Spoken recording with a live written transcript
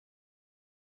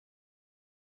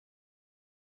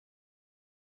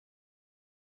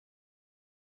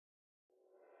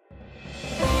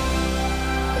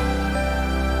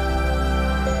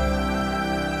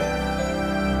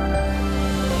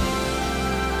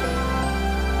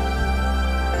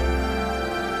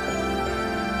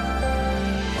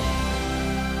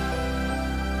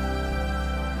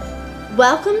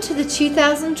Welcome to the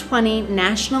 2020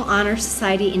 National Honor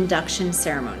Society Induction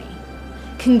Ceremony.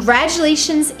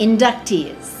 Congratulations,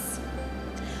 inductees.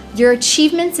 Your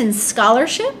achievements in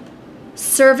scholarship,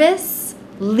 service,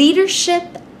 leadership,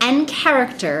 and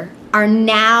character are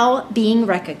now being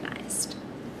recognized.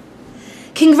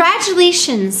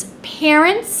 Congratulations,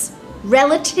 parents,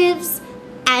 relatives,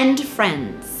 and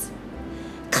friends.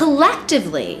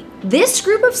 Collectively, this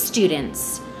group of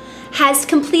students has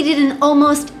completed an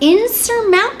almost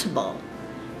insurmountable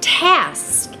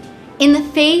task in the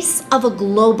face of a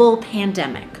global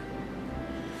pandemic.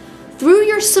 Through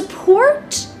your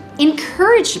support,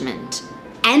 encouragement,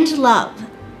 and love,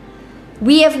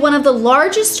 we have one of the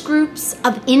largest groups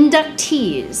of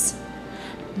inductees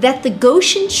that the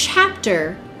Goshen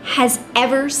chapter has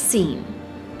ever seen.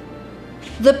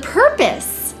 The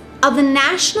purpose of the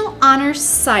National Honor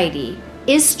Society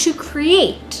is to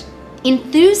create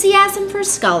enthusiasm for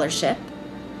scholarship,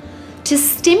 to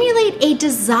stimulate a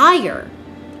desire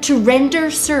to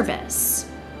render service,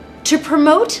 to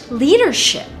promote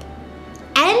leadership,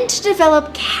 and to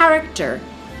develop character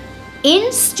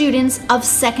in students of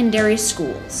secondary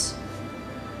schools.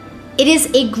 It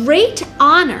is a great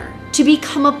honor to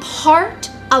become a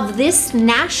part of this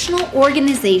national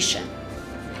organization.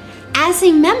 As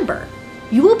a member,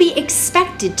 you will be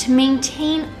expected to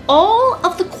maintain all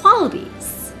of the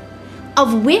qualities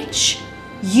of which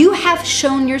you have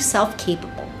shown yourself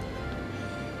capable.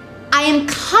 I am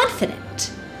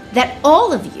confident that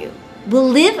all of you will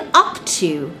live up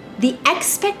to the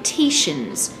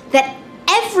expectations that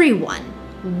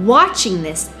everyone watching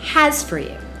this has for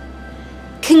you.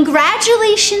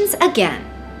 Congratulations again,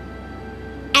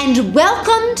 and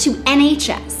welcome to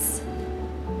NHS.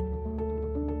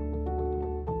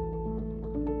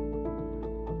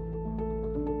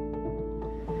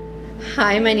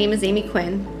 Hi, my name is Amy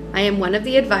Quinn. I am one of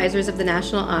the advisors of the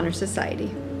National Honor Society.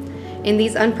 In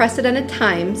these unprecedented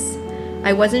times,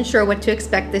 I wasn't sure what to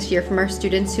expect this year from our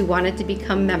students who wanted to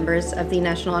become members of the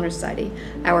National Honor Society,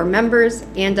 our members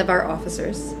and of our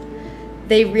officers.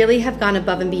 They really have gone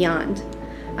above and beyond.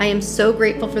 I am so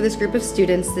grateful for this group of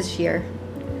students this year.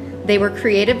 They were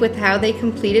creative with how they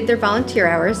completed their volunteer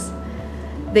hours.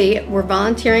 They were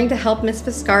volunteering to help Ms.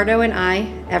 Fiscardo and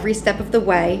I every step of the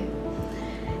way,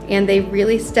 and they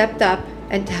really stepped up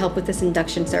and to help with this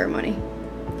induction ceremony.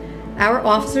 Our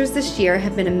officers this year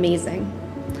have been amazing,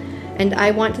 and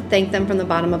I want to thank them from the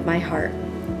bottom of my heart.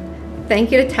 Thank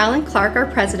you to Talon Clark, our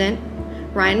president,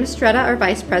 Ryan Mistretta, our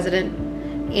vice president,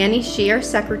 Annie Shee, our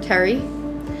secretary,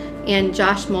 and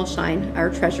Josh Molshine, our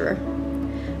treasurer.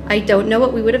 I don't know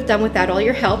what we would have done without all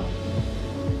your help.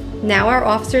 Now our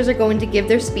officers are going to give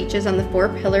their speeches on the 4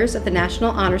 pillars of the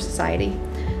National Honor Society: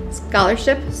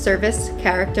 scholarship, service,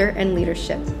 character, and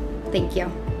leadership. Thank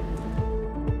you.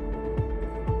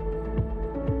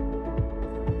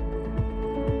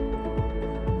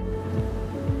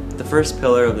 The first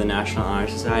pillar of the National Honor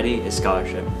Society is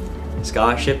scholarship.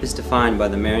 Scholarship is defined by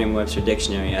the Merriam-Webster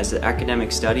Dictionary as the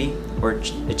academic study or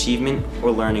achievement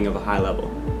or learning of a high level.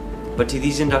 But to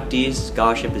these inductees,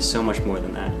 scholarship is so much more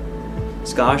than that.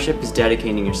 Scholarship is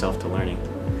dedicating yourself to learning.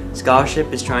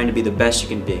 Scholarship is trying to be the best you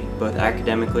can be, both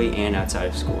academically and outside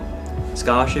of school.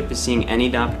 Scholarship is seeing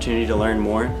any opportunity to learn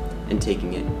more and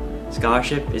taking it.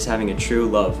 Scholarship is having a true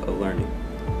love of learning.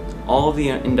 All of the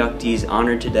inductees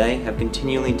honored today have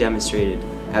continually demonstrated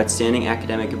outstanding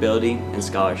academic ability and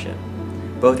scholarship,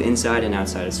 both inside and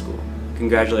outside of school.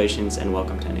 Congratulations and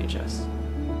welcome to NHS.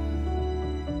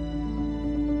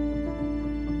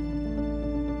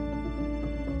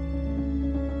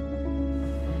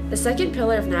 The second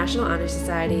pillar of National Honor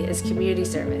Society is community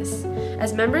service.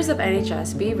 As members of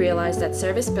NHS, we realize that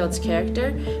service builds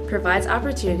character, provides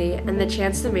opportunity, and the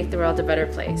chance to make the world a better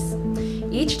place.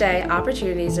 Each day,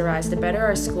 opportunities arise to better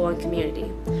our school and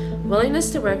community. Willingness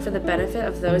to work for the benefit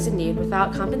of those in need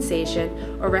without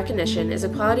compensation or recognition is a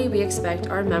quality we expect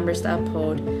our members to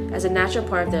uphold as a natural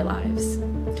part of their lives.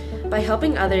 By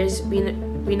helping others,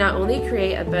 we not only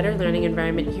create a better learning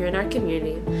environment here in our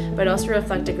community, but also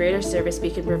reflect a greater service we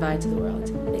can provide to the world.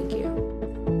 Thank you.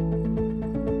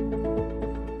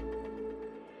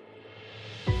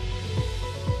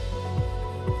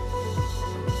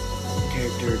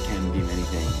 Character can be many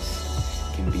things.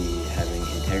 It can be having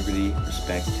integrity,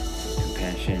 respect,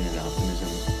 compassion, and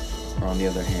optimism. Or on the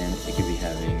other hand, it could be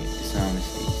having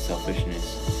dishonesty, selfishness,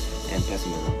 and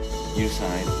pessimism. You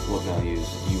decide what values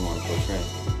you want to portray.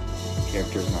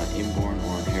 Character is not inborn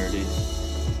or inherited.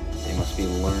 They must be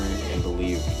learned and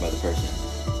believed by the person.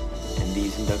 And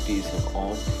these inductees have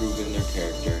all proven their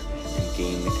character and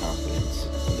gained the confidence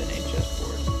of the NHS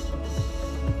board.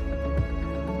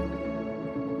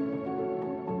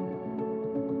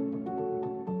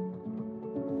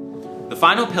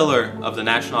 final pillar of the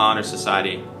National Honor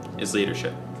Society is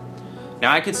leadership.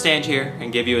 Now, I could stand here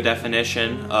and give you a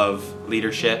definition of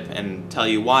leadership and tell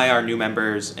you why our new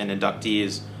members and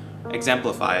inductees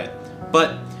exemplify it,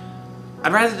 but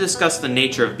I'd rather discuss the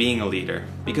nature of being a leader,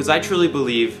 because I truly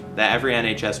believe that every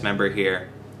NHS member here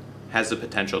has the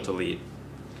potential to lead.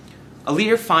 A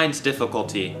leader finds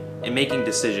difficulty in making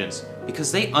decisions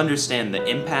because they understand the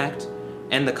impact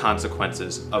and the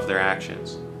consequences of their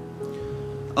actions.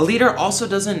 A leader also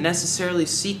doesn't necessarily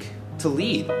seek to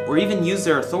lead or even use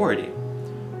their authority.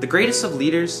 The greatest of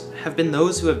leaders have been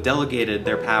those who have delegated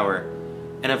their power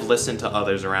and have listened to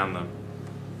others around them.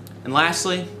 And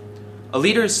lastly, a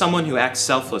leader is someone who acts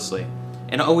selflessly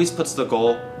and always puts the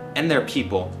goal and their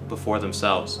people before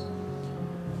themselves.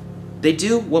 They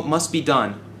do what must be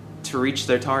done to reach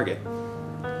their target.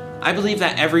 I believe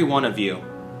that every one of you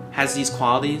has these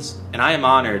qualities, and I am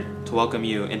honored to welcome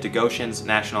you into Goshen's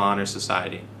National Honor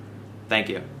Society. Thank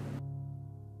you.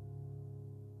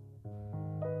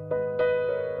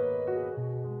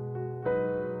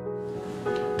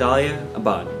 Dahlia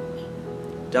Abad.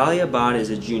 Dahlia Abad is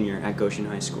a junior at Goshen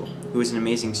High School who is an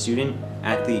amazing student,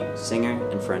 athlete, singer,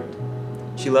 and friend.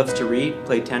 She loves to read,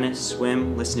 play tennis,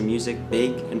 swim, listen to music,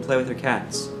 bake, and play with her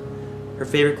cats. Her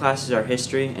favorite classes are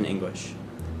history and English.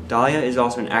 Dahlia is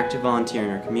also an active volunteer in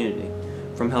our community,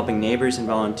 from helping neighbors and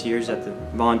volunteering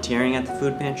at the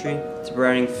food pantry to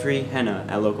providing free henna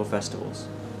at local festivals.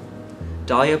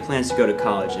 Dahlia plans to go to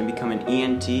college and become an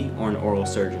ENT or an oral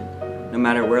surgeon. No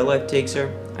matter where life takes her,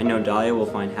 I know Dahlia will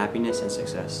find happiness and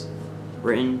success.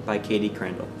 Written by Katie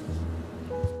Crandall.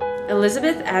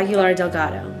 Elizabeth Aguilar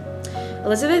Delgado.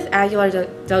 Elizabeth Aguilar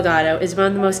Delgado is one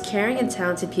of the most caring and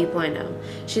talented people I know.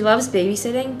 She loves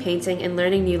babysitting, painting, and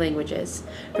learning new languages.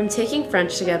 From taking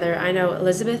French together, I know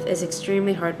Elizabeth is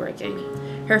extremely hardworking.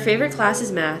 Her favorite class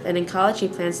is math, and in college she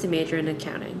plans to major in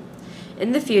accounting.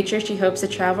 In the future, she hopes to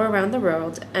travel around the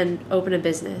world and open a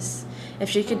business. If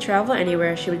she could travel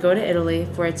anywhere, she would go to Italy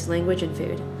for its language and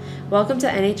food. Welcome to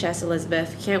NHS,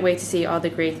 Elizabeth. Can't wait to see all the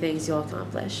great things you'll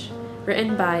accomplish.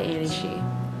 Written by Annie Shee.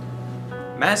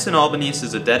 Madison Albanese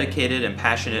is a dedicated and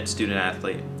passionate student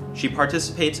athlete. She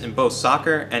participates in both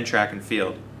soccer and track and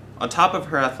field. On top of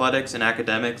her athletics and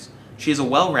academics, she is a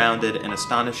well-rounded and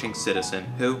astonishing citizen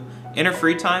who, in her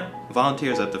free time,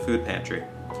 volunteers at the food pantry.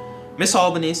 Miss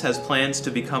Albanese has plans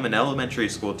to become an elementary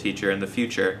school teacher in the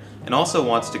future and also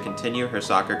wants to continue her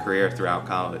soccer career throughout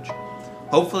college.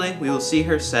 Hopefully, we will see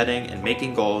her setting and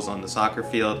making goals on the soccer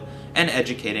field and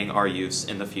educating our youth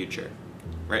in the future.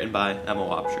 Written by Emma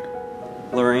Wapshire.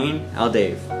 Lorraine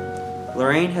Aldave.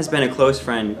 Lorraine has been a close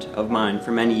friend of mine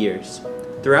for many years.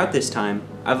 Throughout this time,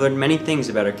 I've learned many things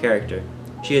about her character.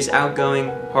 She is outgoing,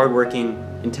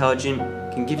 hardworking, intelligent,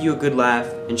 can give you a good laugh,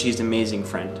 and she's an amazing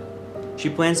friend. She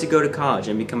plans to go to college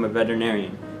and become a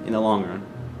veterinarian in the long run.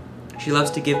 She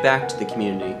loves to give back to the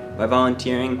community by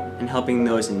volunteering and helping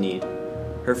those in need.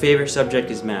 Her favorite subject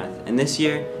is math, and this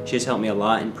year she has helped me a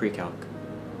lot in pre-calc.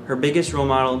 Her biggest role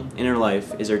model in her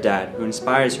life is her dad, who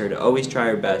inspires her to always try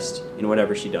her best in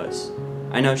whatever she does.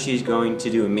 I know she's going to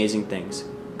do amazing things.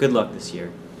 Good luck this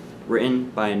year. Written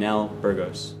by Anel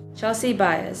Burgos. Chelsea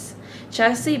Baez.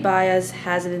 Chelsea Baez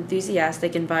has an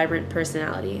enthusiastic and vibrant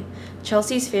personality.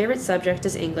 Chelsea's favorite subject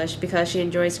is English because she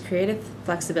enjoys creative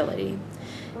flexibility.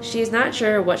 She is not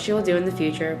sure what she will do in the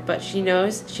future, but she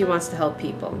knows she wants to help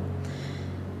people.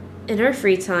 In her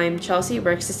free time, Chelsea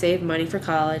works to save money for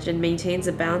college and maintains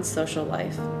a balanced social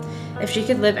life. If she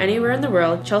could live anywhere in the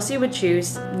world, Chelsea would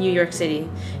choose New York City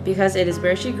because it is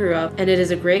where she grew up and it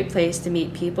is a great place to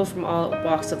meet people from all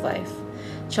walks of life.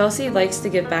 Chelsea likes to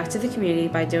give back to the community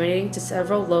by donating to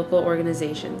several local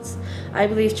organizations. I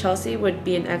believe Chelsea would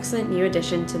be an excellent new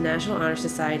addition to National Honor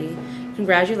Society.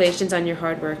 Congratulations on your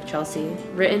hard work, Chelsea.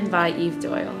 Written by Eve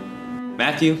Doyle.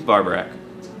 Matthew Barbarak.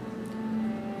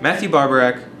 Matthew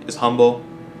Barbarak is humble,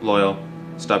 loyal,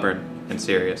 stubborn, and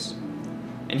serious.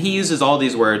 And he uses all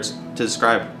these words to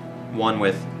describe one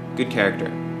with good character.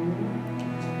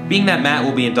 Being that Matt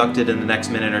will be inducted in the next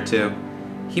minute or two,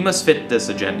 he must fit this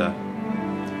agenda.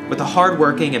 With a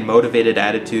hard-working and motivated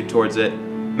attitude towards it,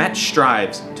 Matt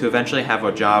strives to eventually have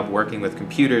a job working with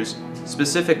computers,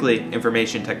 specifically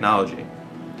information technology.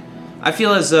 I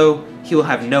feel as though he will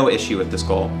have no issue with this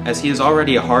goal, as he is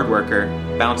already a hard worker,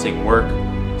 balancing work,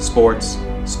 sports,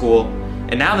 school,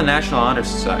 and now the National Honor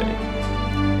Society.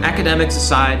 Academics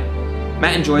aside,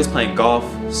 Matt enjoys playing golf,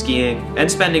 skiing,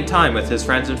 and spending time with his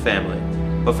friends and family.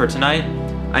 But for tonight,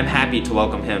 I'm happy to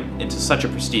welcome him into such a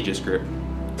prestigious group.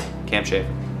 Cam Schaefer.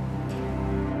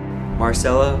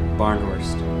 Marcella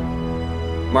Barnhorst.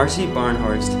 Marcy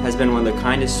Barnhorst has been one of the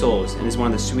kindest souls and is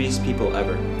one of the sweetest people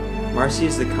ever. Marcy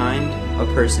is the kind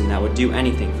a person that would do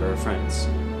anything for her friends.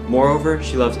 Moreover,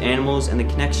 she loves animals and the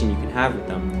connection you can have with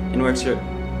them, and works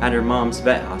at her mom's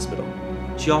vet hospital.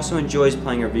 She also enjoys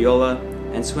playing her viola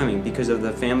and swimming because of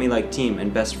the family-like team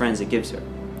and best friends it gives her.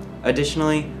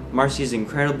 Additionally, Marcy is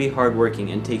incredibly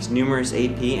hardworking and takes numerous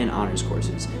AP and honors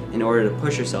courses in order to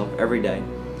push herself every day,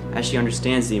 as she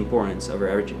understands the importance of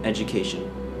her education.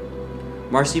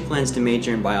 Marcy plans to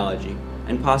major in biology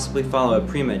and possibly follow a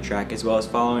pre-med track, as well as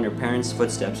follow in her parents'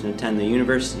 footsteps and attend the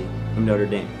University of Notre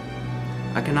Dame.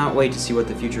 I cannot wait to see what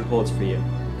the future holds for you.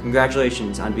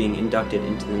 Congratulations on being inducted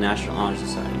into the National Honor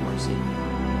Society, Marcy.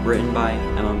 Written by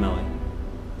Emma Melly.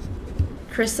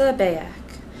 Carissa Bayak.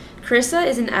 Carissa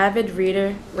is an avid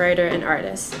reader, writer, and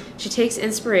artist. She takes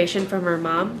inspiration from her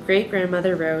mom,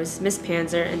 great-grandmother Rose, Miss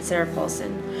Panzer, and Sarah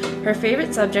Paulson. Her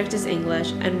favorite subject is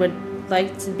English and would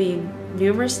like to be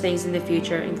numerous things in the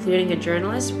future, including a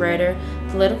journalist, writer,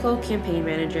 political campaign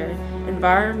manager,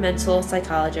 environmental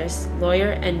psychologist,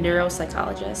 lawyer, and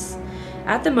neuropsychologist.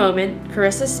 At the moment,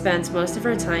 Carissa spends most of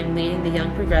her time leading the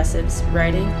young progressives,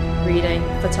 writing, reading,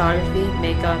 photography,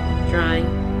 makeup, drawing,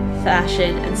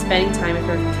 fashion, and spending time with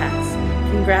her cats.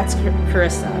 Congrats,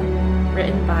 Carissa.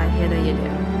 Written by Hannah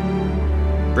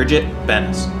Yadu. Bridget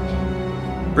Bennis.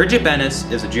 Bridget Bennis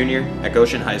is a junior at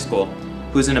Goshen High School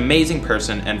who is an amazing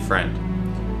person and friend.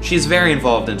 She is very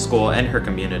involved in school and her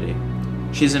community.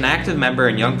 She is an active member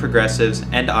in Young Progressives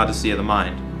and Odyssey of the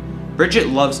Mind. Bridget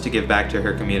loves to give back to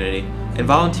her community and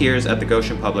volunteers at the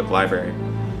Goshen Public Library.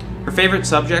 Her favorite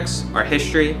subjects are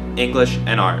history, English,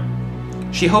 and art.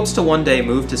 She hopes to one day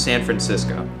move to San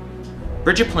Francisco.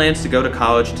 Bridget plans to go to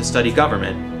college to study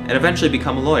government and eventually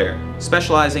become a lawyer,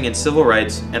 specializing in civil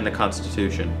rights and the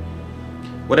Constitution.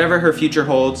 Whatever her future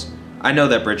holds, I know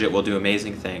that Bridget will do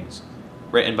amazing things.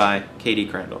 Written by Katie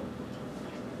Crandall.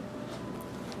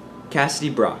 Cassidy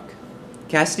Brock.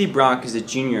 Cassidy Brock is a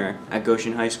junior at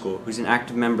Goshen High School who's an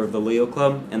active member of the Leo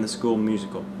Club and the school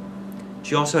musical.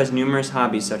 She also has numerous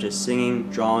hobbies such as singing,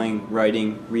 drawing,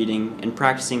 writing, reading, and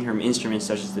practicing her instruments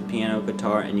such as the piano,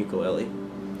 guitar, and ukulele.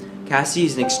 Cassidy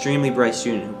is an extremely bright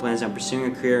student who plans on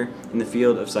pursuing a career in the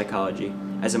field of psychology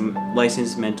as a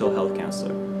licensed mental health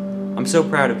counselor. I'm so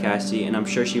proud of Cassidy, and I'm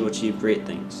sure she will achieve great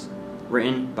things.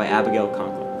 Written by Abigail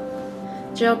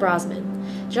Conklin. Jill Brosman.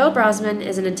 Jill Brosman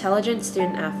is an intelligent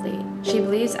student athlete. She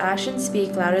believes actions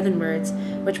speak louder than words,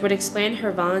 which would explain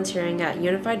her volunteering at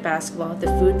Unified Basketball, the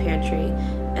Food Pantry,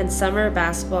 and summer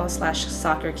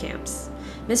basketball/soccer camps.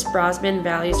 Miss Brosman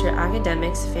values her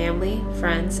academics, family,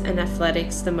 friends, and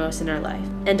athletics the most in her life,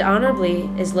 and honorably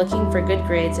is looking for good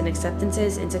grades and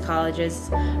acceptances into colleges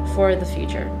for the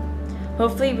future.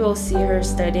 Hopefully we will see her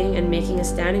studying and making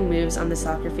astounding moves on the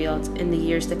soccer field in the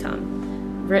years to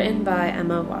come. Written by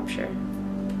Emma Wapshire.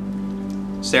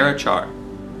 Sarah Char.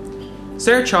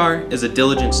 Sarah Char is a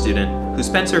diligent student who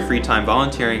spends her free time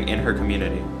volunteering in her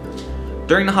community.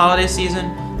 During the holiday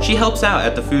season, she helps out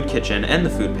at the food kitchen and the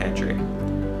food pantry.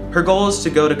 Her goal is to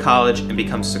go to college and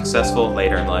become successful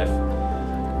later in life.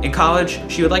 In college,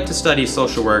 she would like to study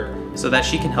social work so that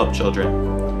she can help children.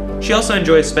 She also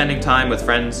enjoys spending time with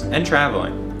friends and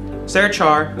traveling. Sarah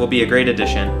Char will be a great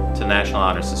addition to the National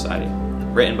Honor Society.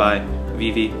 Written by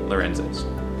Vivi Lorenzes.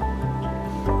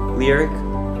 Lyric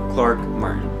Clark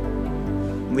Martin.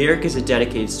 Lyric is a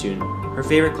dedicated student. Her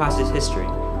favorite class is history.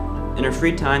 In her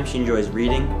free time, she enjoys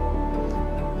reading.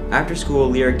 After school,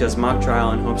 Lyric does mock trial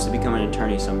and hopes to become an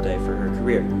attorney someday for her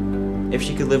career. If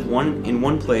she could live in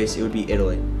one place, it would be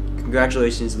Italy.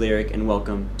 Congratulations, Lyric, and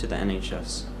welcome to the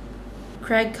NHS.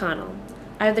 Craig Connell.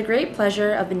 I have the great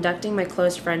pleasure of inducting my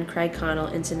close friend Craig Connell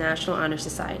into National Honor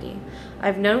Society.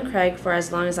 I've known Craig for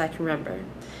as long as I can remember.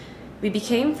 We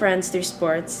became friends through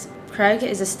sports. Craig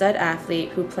is a stud athlete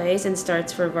who plays and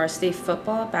starts for varsity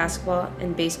football, basketball,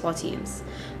 and baseball teams.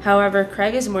 However,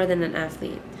 Craig is more than an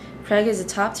athlete. Craig is a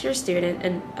top-tier student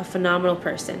and a phenomenal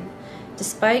person.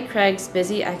 Despite Craig's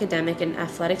busy academic and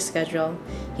athletic schedule,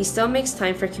 he still makes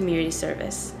time for community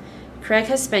service. Craig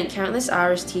has spent countless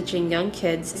hours teaching young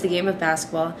kids the game of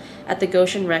basketball at the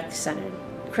Goshen Rec Center.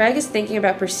 Craig is thinking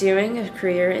about pursuing a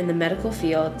career in the medical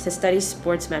field to study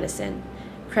sports medicine.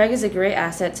 Craig is a great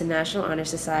asset to National Honor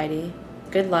Society.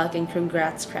 Good luck and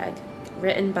congrats, Craig.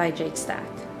 Written by Jake Stack.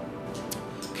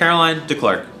 Caroline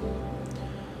DeClercq.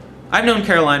 I've known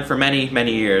Caroline for many,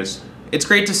 many years. It's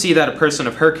great to see that a person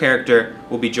of her character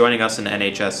will be joining us in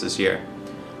NHS this year.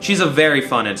 She's a very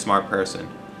fun and smart person.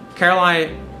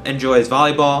 Caroline enjoys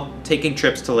volleyball, taking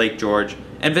trips to Lake George,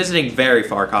 and visiting very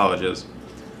far colleges.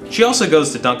 She also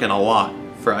goes to Dunkin' a lot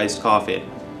for iced coffee.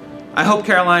 I hope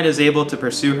Caroline is able to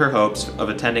pursue her hopes of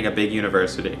attending a big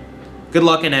university. Good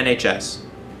luck in NHS.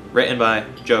 Written by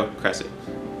Joe Cressy.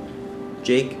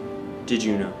 Jake Did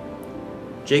you know?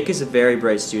 Jake is a very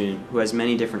bright student who has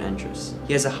many different interests.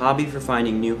 He has a hobby for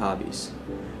finding new hobbies.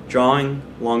 Drawing,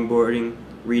 longboarding,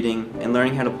 reading, and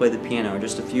learning how to play the piano are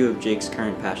just a few of Jake's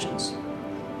current passions.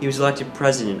 He was elected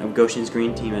president of Goshen's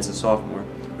Green Team as a sophomore,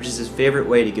 which is his favorite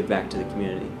way to give back to the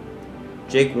community.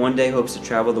 Jake one day hopes to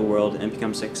travel the world and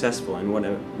become successful in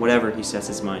whatever he sets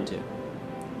his mind to.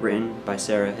 Written by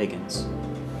Sarah Higgins.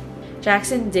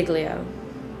 Jackson Diglio.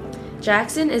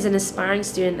 Jackson is an aspiring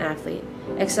student athlete,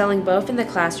 excelling both in the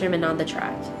classroom and on the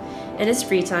track. In his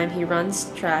free time, he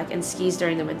runs track and skis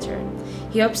during the winter.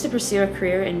 He hopes to pursue a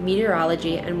career in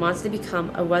meteorology and wants to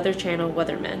become a Weather Channel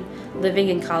weatherman, living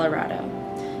in Colorado.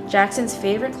 Jackson's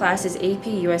favorite class is AP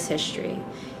US History.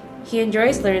 He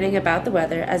enjoys learning about the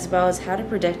weather as well as how to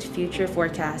predict future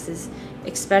forecasts,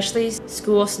 especially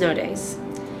school snow days.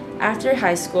 After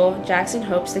high school, Jackson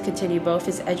hopes to continue both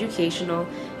his educational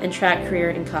and track career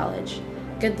in college.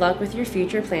 Good luck with your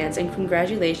future plans and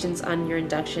congratulations on your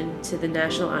induction to the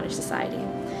National Honor Society.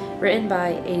 Written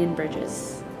by Aiden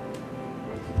Bridges.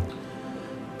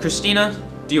 Christina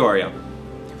Diorio.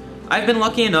 I've been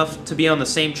lucky enough to be on the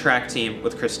same track team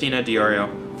with Christina Diorio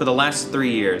for the last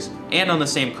 3 years and on the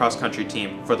same cross-country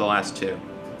team for the last 2.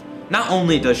 Not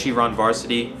only does she run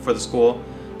varsity for the school,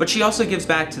 but she also gives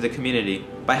back to the community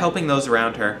by helping those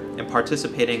around her and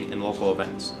participating in local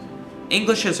events.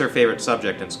 English is her favorite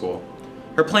subject in school.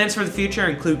 Her plans for the future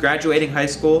include graduating high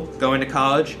school, going to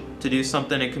college to do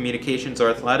something in communications or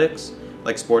athletics,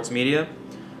 like sports media.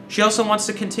 She also wants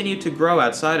to continue to grow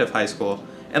outside of high school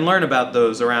and learn about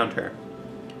those around her.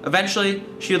 Eventually,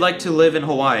 she would like to live in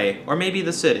Hawaii or maybe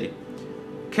the city.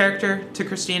 Character to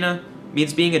Christina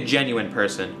means being a genuine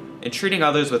person and treating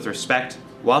others with respect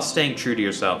while staying true to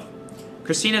yourself.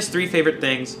 Christina's 3 favorite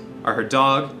things are her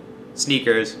dog,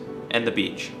 sneakers, and the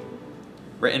beach.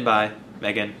 Written by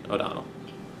Megan O'Donnell.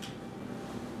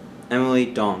 Emily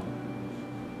Dong.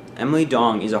 Emily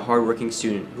Dong is a hardworking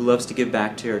student who loves to give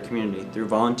back to her community through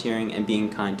volunteering and being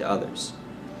kind to others.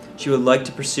 She would like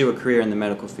to pursue a career in the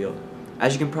medical field.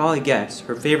 As you can probably guess,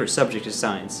 her favorite subject is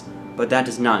science, but that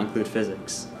does not include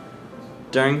physics.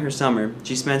 During her summer,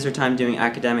 she spends her time doing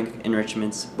academic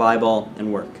enrichments, volleyball,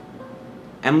 and work.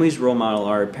 Emily's role model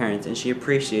are her parents, and she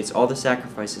appreciates all the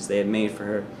sacrifices they have made for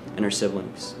her and her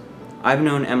siblings. I've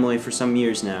known Emily for some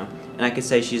years now, and I can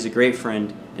say she is a great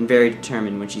friend and very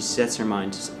determined when she sets her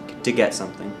mind to get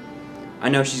something. I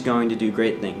know she's going to do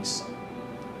great things.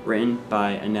 Written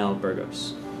by Anel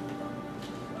Burgos.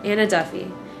 Anna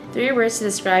Duffy. 3 words to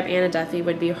describe Anna Duffy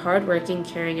would be hardworking,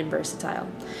 caring, and versatile.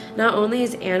 Not only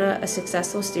is Anna a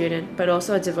successful student, but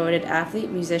also a devoted athlete,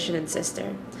 musician, and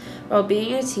sister. While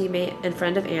being a teammate and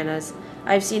friend of Anna's,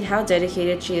 I've seen how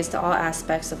dedicated she is to all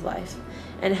aspects of life,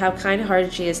 and how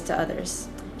kind-hearted she is to others.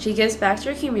 She gives back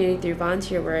to her community through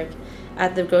volunteer work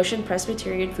at the Goshen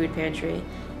Presbyterian Food Pantry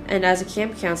and as a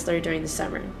camp counselor during the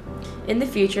summer. In the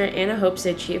future, Anna hopes to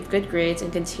achieve good grades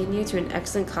and continue to an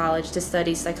excellent college to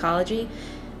study psychology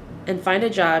and find a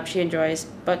job she enjoys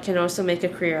but can also make a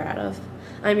career out of.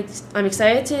 I'm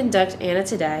excited to induct Anna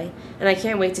today, and I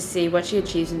can't wait to see what she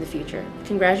achieves in the future.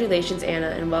 Congratulations, Anna,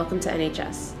 and welcome to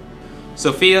NHS.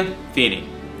 Sophia Feeney.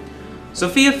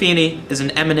 Sophia Feeney is an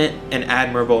eminent and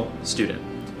admirable student.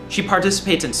 She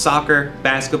participates in soccer,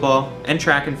 basketball, and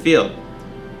track and field.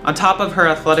 On top of her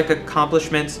athletic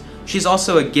accomplishments, she's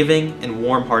also a giving and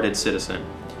warm-hearted citizen.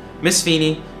 Miss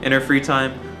Feeney, in her free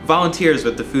time, volunteers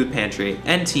with the food pantry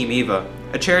and Team Eva,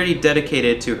 a charity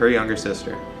dedicated to her younger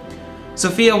sister.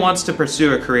 Sophia wants to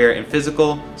pursue a career in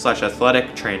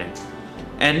physical/athletic training,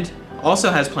 and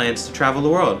also has plans to travel the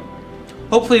world.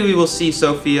 Hopefully we will see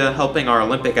Sophia helping our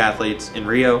Olympic athletes in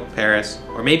Rio, Paris,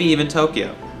 or maybe even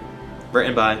Tokyo.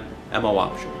 Written by Emma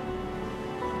Wapshire.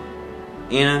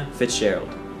 Anna Fitzgerald.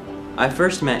 I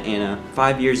first met Anna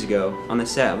 5 years ago on the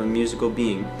set of a musical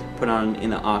being put on in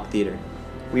the Ock Theater.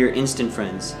 We were instant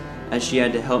friends, as she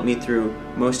had to help me through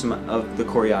most of the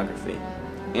choreography.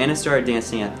 Anna started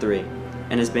dancing at 3,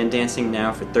 and has been dancing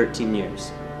now for 13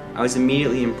 years. I was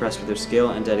immediately impressed with her skill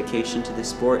and dedication to this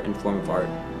sport and form of art.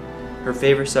 Her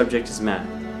favorite subject is math,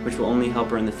 which will only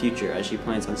help her in the future as she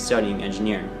plans on studying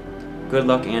engineering. Good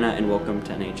luck, Anna, and welcome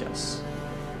to NHS.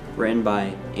 Written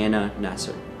by Anna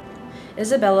Nasser.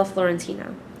 Isabella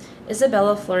Florentino.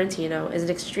 Isabella Florentino is an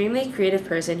extremely creative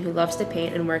person who loves to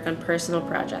paint and work on personal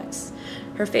projects.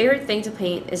 Her favorite thing to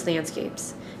paint is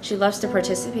landscapes. She loves to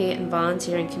participate and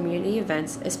volunteer in community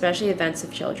events, especially events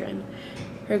of children.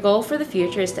 Her goal for the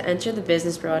future is to enter the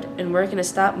business world and work in a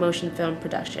stop-motion film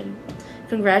production.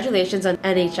 Congratulations on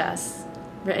NHS.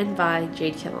 Written by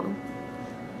Jade Kimmel.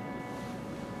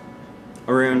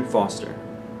 Arun Foster.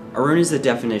 Arun is the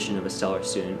definition of a stellar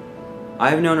student. I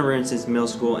have known Arun since middle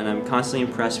school, and I'm constantly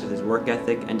impressed with his work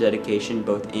ethic and dedication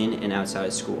both in and outside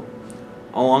of school.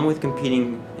 Along with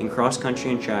competing in cross-country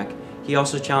and track, he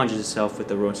also challenges himself with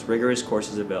the most rigorous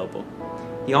courses available.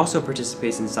 He also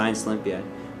participates in Science Olympiad,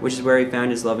 which is where he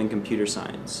found his love in computer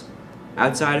science.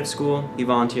 Outside of school, he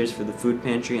volunteers for the food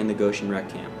pantry and the Goshen rec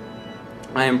camp.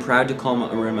 I am proud to call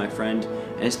Arun my friend,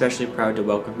 and especially proud to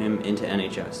welcome him into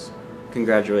NHS.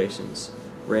 Congratulations.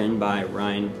 Written by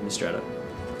Ryan Mistretta.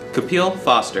 Kapil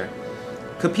Foster.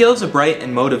 Kapil is a bright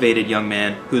and motivated young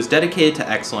man who is dedicated to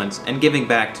excellence and giving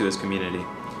back to his community.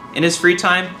 In his free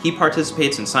time, he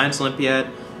participates in Science Olympiad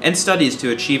and studies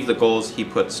to achieve the goals he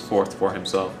puts forth for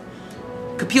himself.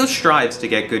 Kapil strives to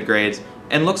get good grades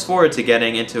and looks forward to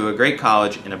getting into a great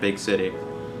college in a big city.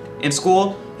 In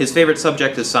school, his favorite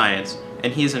subject is science,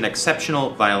 and he is an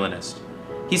exceptional violinist.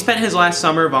 He spent his last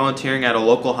summer volunteering at a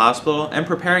local hospital and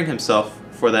preparing himself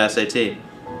for the SAT.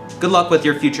 Good luck with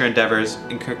your future endeavors,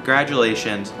 and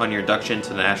congratulations on your induction to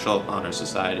the National Honor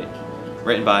Society.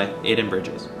 Written by Aiden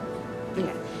Bridges.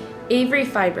 Okay. Avery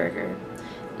Freiberger.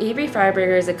 Avery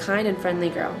Freiberger is a kind and friendly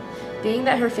girl. Being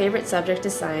that her favorite subject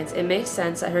is science, it makes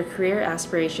sense that her career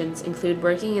aspirations include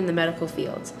working in the medical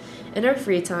field. In her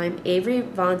free time, Avery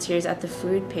volunteers at the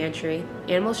food pantry,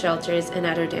 animal shelters, and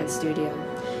at her dance studio.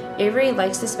 Avery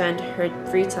likes to spend her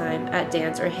free time at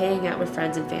dance or hanging out with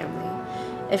friends and family.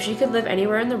 If she could live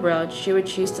anywhere in the world, she would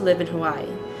choose to live in Hawaii.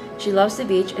 She loves the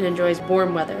beach and enjoys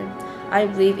warm weather. I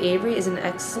believe Avery is an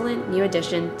excellent new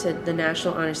addition to the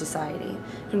National Honor Society.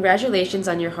 Congratulations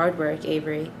on your hard work,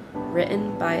 Avery.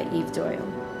 Written by Eve Doyle.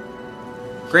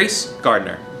 Grace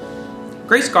Gardner.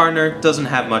 Grace Gardner doesn't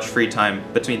have much free time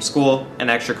between school and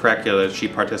extracurriculars she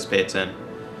participates in.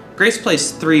 Grace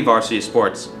plays 3 varsity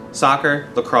sports: soccer,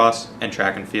 lacrosse, and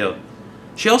track and field.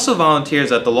 She also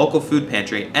volunteers at the local food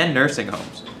pantry and nursing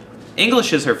homes.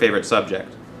 English is her favorite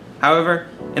subject. However,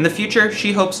 in the future,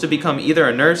 she hopes to become either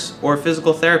a nurse or a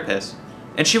physical therapist,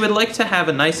 and she would like to have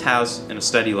a nice house and a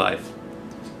steady life.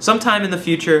 Sometime in the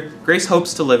future, Grace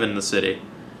hopes to live in the city.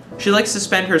 She likes to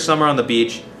spend her summer on the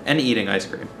beach and eating ice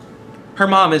cream. Her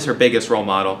mom is her biggest role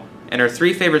model, and her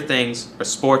 3 favorite things are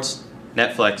sports,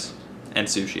 Netflix, and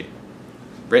sushi.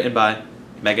 Written by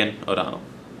Megan O'Donnell.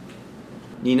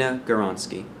 Nina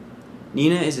Goronsky.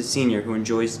 Nina is a senior who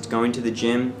enjoys going to the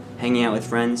gym, hanging out with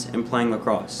friends, and playing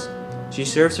lacrosse. She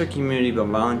serves her community by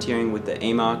volunteering with the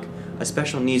AMOC, a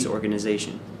special needs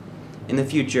organization. In the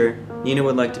future, Nina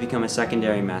would like to become a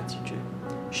secondary math teacher.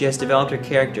 She has developed her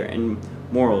character and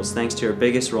morals thanks to her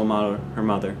biggest role model, her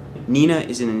mother. Nina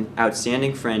is an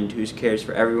outstanding friend who cares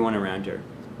for everyone around her.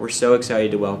 We're so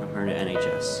excited to welcome her to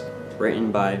NHS.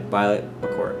 Written by Violet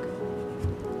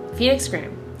McCorrick. Phoenix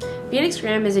Graham. Phoenix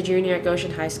Graham is a junior at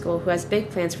Goshen High School who has big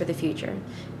plans for the future.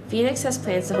 Phoenix has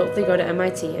plans to hopefully go to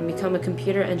MIT and become a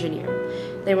computer engineer.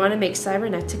 They want to make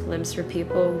cybernetic limbs for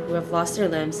people who have lost their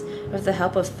limbs with the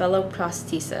help of fellow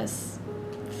prosthesists.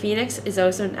 Phoenix is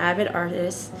also an avid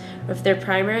artist, with their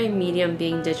primary medium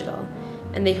being digital,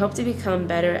 and they hope to become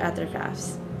better at their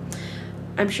crafts.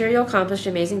 I'm sure you'll accomplish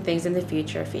amazing things in the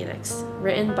future, Phoenix.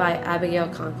 Written by Abigail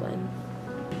Conklin.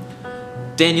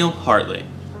 Daniel Hartley.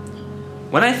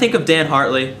 When I think of Dan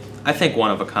Hartley, I think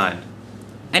one of a kind.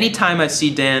 Anytime I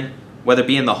see Dan, whether it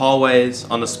be in the hallways,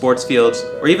 on the sports fields,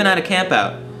 or even at a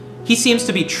campout, he seems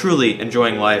to be truly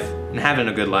enjoying life and having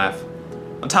a good laugh.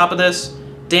 On top of this,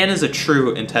 Dan is a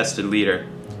true and tested leader.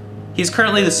 He's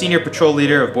currently the senior patrol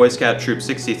leader of Boy Scout Troop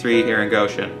 63 here in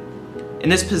Goshen. In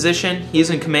this position, he is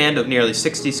in command of nearly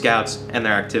 60 scouts and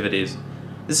their activities.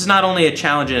 This is not only a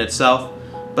challenge in itself,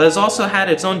 but has also had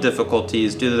its own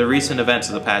difficulties due to the recent events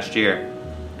of the past year.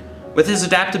 With his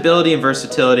adaptability and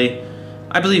versatility,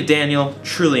 I believe Daniel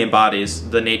truly embodies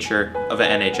the nature of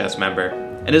an NHS member,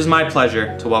 and it is my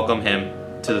pleasure to welcome him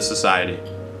to the Society.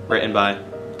 Written by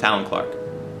Talon Clark.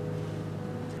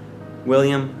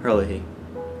 William Herlihy.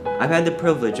 I've had the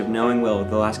privilege of knowing Will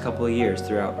the last couple of years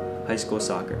throughout high school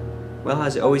soccer. Will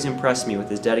has always impressed me with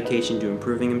his dedication to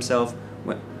improving himself.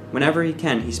 Whenever he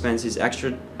can, he spends his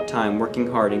extra time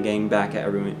working hard and getting back at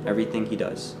everything he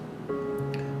does.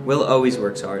 Will always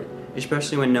works hard,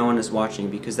 especially when no one is watching,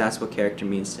 because that's what character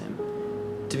means to him.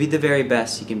 To be the very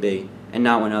best he can be, and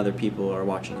not when other people are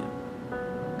watching him.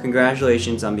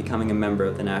 Congratulations on becoming a member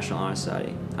of the National Honor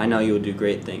Society. I know you will do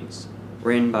great things.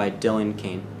 Written by Dylan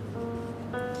Kane.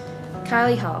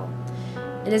 Kylie Hall.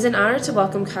 It is an honor to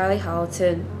welcome Kylie Hall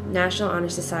to National Honor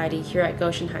Society here at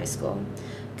Goshen High School.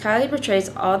 Kylie portrays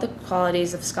all the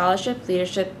qualities of scholarship,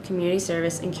 leadership, community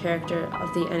service, and character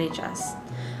of the NHS.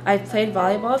 I've played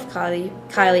volleyball with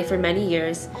Kylie for many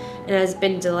years, and it has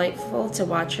been delightful to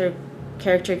watch her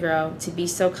character grow to be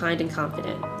so kind and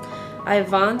confident. I have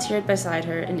volunteered beside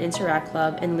her in Interact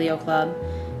Club and Leo Club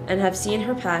and have seen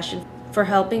her passion for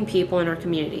helping people in our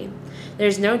community. There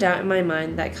is no doubt in my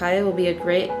mind that Kaya will be a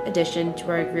great addition to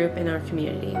our group and our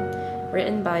community.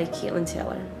 Written by Caitlin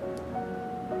Taylor.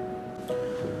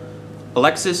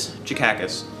 Alexis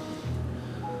Jakakis.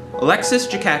 Alexis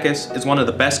Jakakis is one of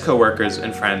the best co-workers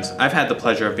and friends I've had the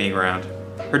pleasure of being around.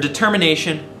 Her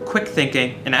determination, quick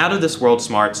thinking, and out-of-this-world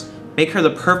smarts make her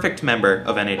the perfect member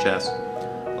of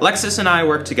NHS. Alexis and I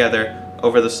worked together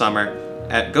over the summer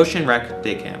at Goshen Rec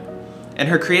Day Camp, and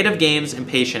her creative games and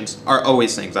patience are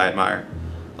always things I admire.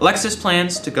 Alexis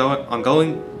plans to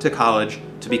going to college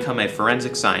to become a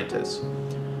forensic scientist.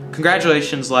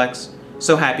 Congratulations, Lex.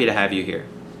 So happy to have you here.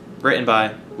 Written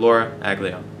by Laura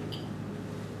Aglio.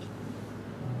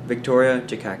 Victoria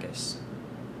Jakakis.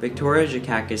 Victoria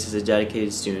Jakakis is a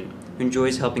dedicated student who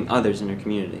enjoys helping others in her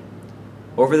community.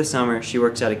 Over the summer, she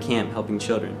works at a camp helping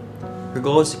children. Her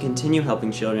goal is to continue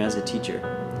helping children as a teacher.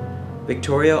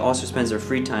 Victoria also spends her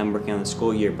free time working on the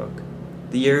school yearbook.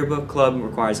 The yearbook club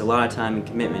requires a lot of time and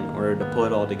commitment in order to pull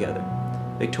it all together.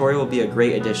 Victoria will be a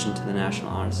great addition to the National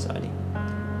Honor Society.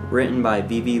 Written by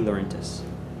Vivi Laurentis.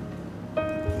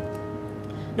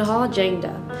 Nahal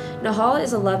Jangda. Nahal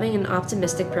is a loving and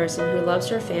optimistic person who loves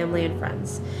her family and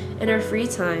friends. In her free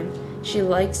time, she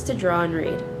likes to draw and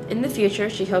read. In the future,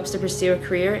 she hopes to pursue a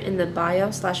career in the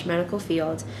bio/medical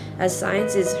field, as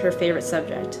science is her favorite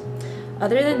subject.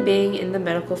 Other than being in the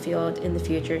medical field in the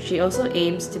future, she also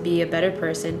aims to be a better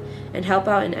person and help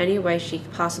out in any way she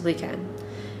possibly can.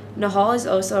 Nahal is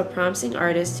also a promising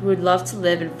artist who would love to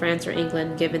live in France or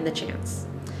England given the chance.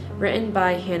 Written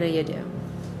by Hannah Yadu.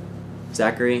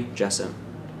 Zachary Jessup.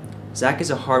 Zach is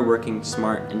a hardworking,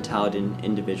 smart, and talented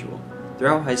individual.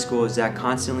 Throughout high school, Zach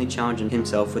constantly challenged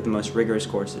himself with the most rigorous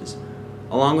courses.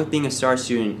 Along with being a star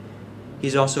student,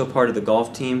 he's also a part of the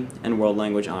golf team and World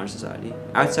Language Honor Society.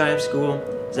 Outside of school,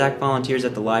 Zach volunteers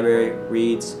at the library,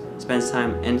 reads, spends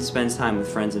time with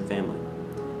friends and family.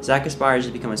 Zach aspires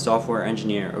to become a software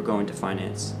engineer or go into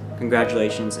finance.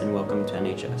 Congratulations and welcome to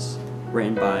NHS.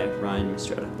 Written by Ryan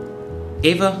Mistretta.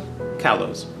 Ava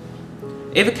Callows.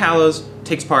 Ava Callows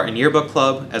takes part in Yearbook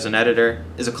Club as an editor,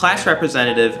 is a class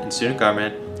representative in student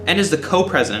government, and is the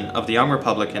co-president of the Young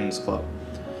Republicans Club.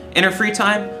 In her free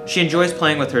time, she enjoys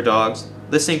playing with her dogs,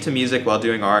 listening to music while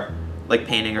doing art, like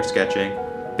painting or sketching,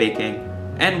 baking,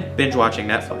 and binge-watching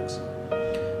Netflix.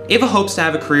 Ava hopes to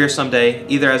have a career someday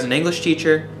either as an English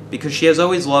teacher, because she has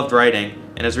always loved writing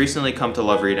and has recently come to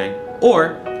love reading,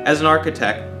 or as an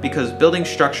architect because building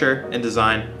structure and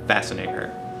design fascinate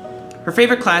her. Her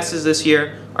favorite classes this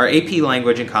year are AP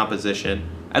Language and Composition,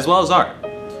 as well as art.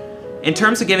 In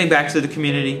terms of giving back to the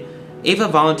community, Ava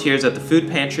volunteers at the food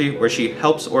pantry where she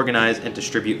helps organize and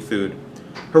distribute food.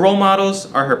 Her role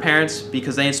models are her parents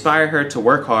because they inspire her to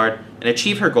work hard and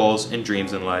achieve her goals and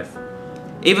dreams in life.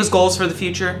 Ava's goals for the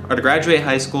future are to graduate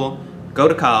high school, go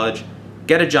to college,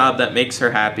 get a job that makes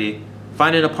her happy,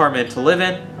 find an apartment to live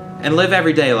in, and live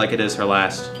every day like it is her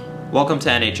last. Welcome to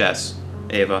NHS,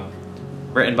 Ava.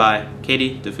 Written by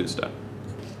Katie DeFusta.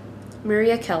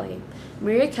 Maria Kelly.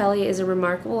 Maria Kelly is a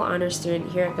remarkable honor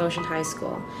student here at Goshen High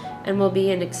School and will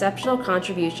be an exceptional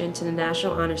contribution to the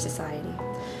National Honor Society.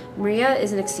 Maria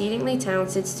is an exceedingly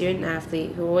talented student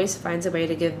athlete who always finds a way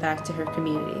to give back to her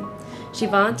community. She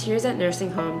volunteers at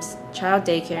nursing homes, child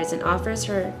daycares, and offers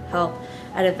her help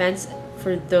at events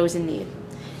for those in need.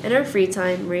 In her free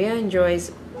time, Maria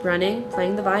enjoys running,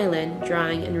 playing the violin,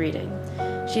 drawing, and reading.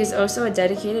 She is also a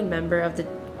dedicated member of the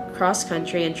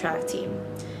cross-country and track team.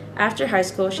 After high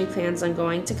school, she plans on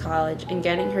going to college and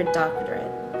getting her doctorate.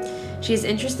 She is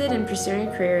interested in pursuing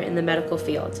a career in the medical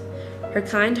field. Her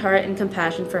kind heart and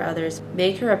compassion for others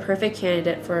make her a perfect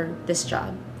candidate for this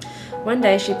job. One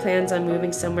day, she plans on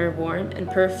moving somewhere warm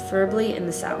and preferably in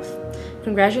the South.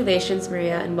 Congratulations,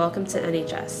 Maria, and welcome to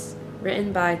NHS.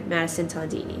 Written by Madison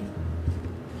Tondini.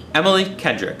 Emily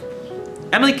Kendrick.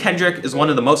 Emily Kendrick is one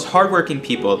of the most hardworking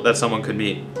people that someone could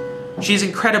meet. She's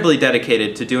incredibly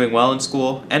dedicated to doing well in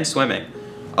school and swimming,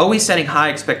 always setting high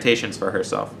expectations for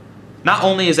herself. Not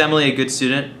only is Emily a good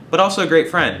student, but also a great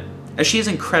friend, as she is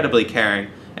incredibly caring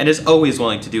and is always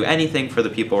willing to do anything for the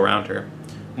people around her.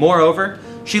 Moreover,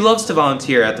 she loves to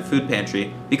volunteer at the food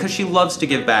pantry because she loves to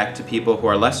give back to people who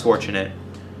are less fortunate,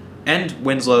 and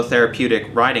Winslow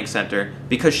Therapeutic Riding Center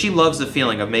because she loves the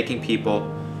feeling of making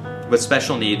people with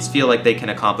special needs feel like they can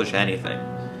accomplish anything.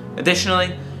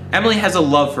 Additionally, Emily has a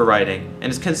love for writing and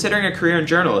is considering a career in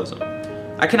journalism.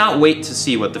 I cannot wait to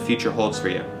see what the future holds for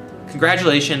you.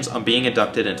 Congratulations on being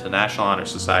inducted into the National Honor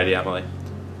Society, Emily.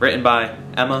 Written by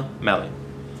Emma Melly.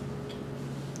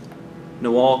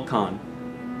 Nawal Khan.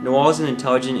 Noelle is an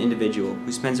intelligent individual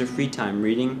who spends her free time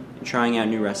reading and trying out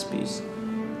new recipes.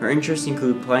 Her interests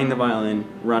include playing the violin,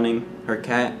 running, her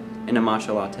cat, and a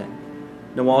matcha latte.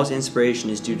 Noelle's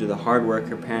inspiration is due to the hard work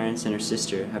her parents and her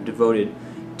sister have devoted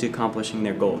to accomplishing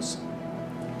their goals.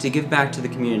 To give back to the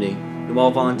community, Noelle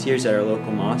volunteers at our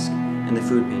local mosque and the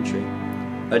food pantry.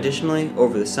 Additionally,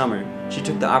 over the summer, she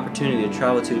took the opportunity to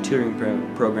travel to a tutoring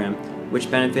program which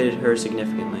benefited her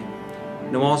significantly.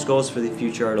 Noelle's goals for the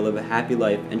future are to live a happy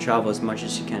life and travel as much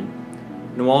as she can.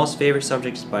 Noelle's favorite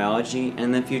subject is biology, and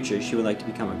in the future she would like to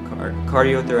become a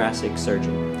cardiothoracic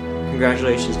surgeon.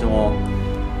 Congratulations, Noelle,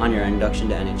 on your induction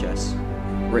to NHS.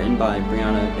 Written by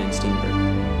Brianna Van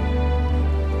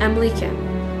Steenberg. Emily Kim.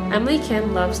 Emily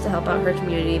Kim loves to help out her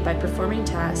community by performing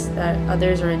tasks that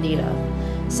others are in need of,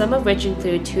 some of which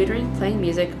include tutoring, playing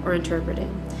music, or interpreting.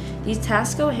 These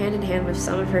tasks go hand in hand with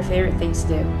some of her favorite things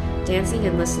to do, dancing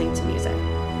and listening to music.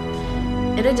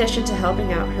 In addition to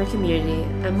helping out her community,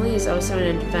 Emily is also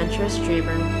an adventurous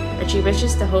dreamer, and she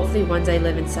wishes to hopefully one day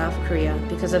live in South Korea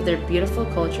because of their beautiful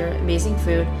culture, amazing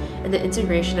food, and the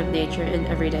integration of nature in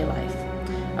everyday life.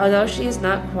 Although she is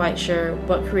not quite sure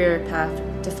what career path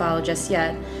to follow just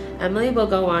yet, Emily will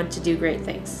go on to do great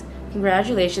things.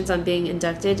 Congratulations on being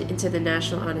inducted into the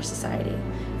National Honor Society.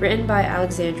 Written by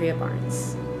Alexandria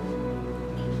Barnes.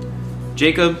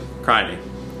 Jacob Criney.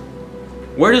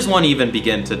 Where does one even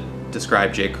begin to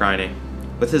describe Jake Criney?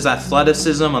 With his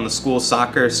athleticism on the school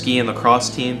soccer, ski, and lacrosse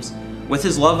teams, with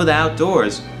his love of the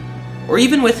outdoors, or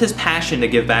even with his passion to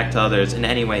give back to others in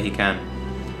any way he can.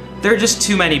 There are just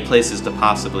too many places to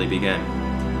possibly begin.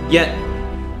 Yet,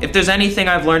 if there's anything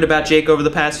I've learned about Jake over the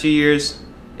past few years,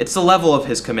 it's the level of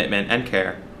his commitment and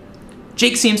care.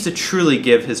 Jake seems to truly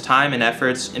give his time and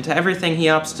efforts into everything he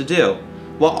opts to do,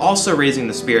 while also raising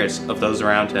the spirits of those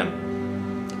around him.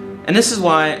 And this is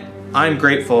why I'm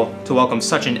grateful to welcome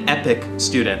such an epic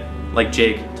student like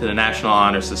Jake to the National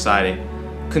Honor Society.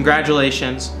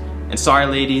 Congratulations, and sorry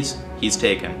ladies, he's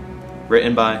taken.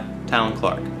 Written by Talon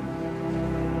Clark.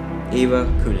 Ava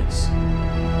Kunis.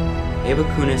 Ava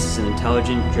Kunis is an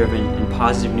intelligent, driven, and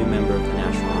positive new member of the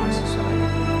National Honor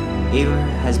Society. Ava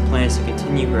has plans to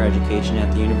continue her education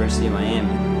at the University of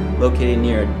Miami, located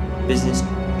near a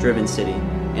business-driven city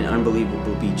and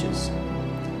unbelievable beaches.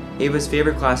 Ava's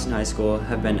favorite class in high school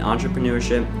have been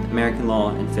entrepreneurship, American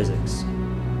law, and physics.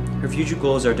 Her future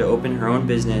goals are to open her own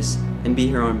business and be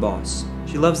her own boss.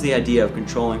 She loves the idea of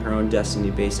controlling her own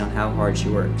destiny based on how hard she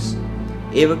works.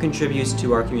 Ava contributes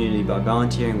to our community by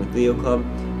volunteering with Leo Club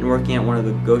and working at one of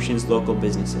the Goshen's local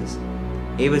businesses.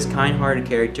 Ava's kind-hearted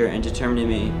character and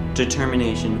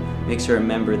determination makes her a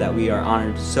member that we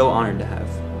are so honored to have.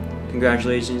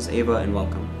 Congratulations, Ava, and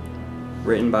welcome.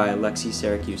 Written by Lexi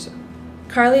Syracusa.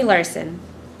 Carly Larson.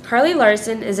 Carly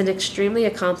Larson is an extremely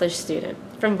accomplished student.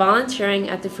 From volunteering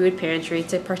at the food pantry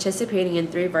to participating in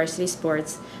 3 varsity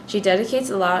sports, she dedicates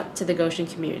a lot to the Goshen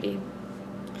community.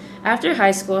 After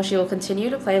high school, she will continue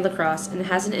to play lacrosse and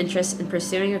has an interest in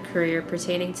pursuing a career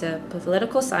pertaining to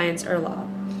political science or law.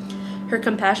 Her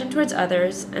compassion towards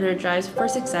others and her drive for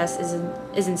success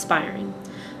is inspiring.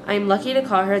 I am lucky to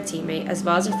call her a teammate as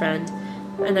well as a friend,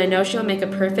 and I know she'll make a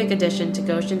perfect addition to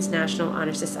Goshen's National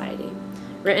Honor Society.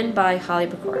 Written by Holly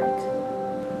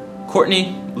Pecoric.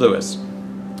 Courtney Lewis.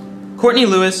 Courtney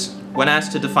Lewis, when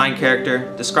asked to define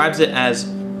character, describes it as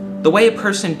the way a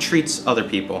person treats other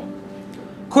people.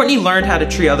 Courtney learned how to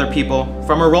treat other people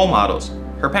from her role models,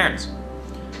 her parents.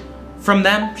 From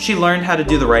them, she learned how to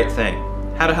do the right thing,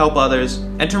 how to help others,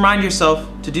 and to remind yourself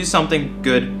to do something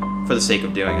good for the sake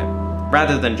of doing it,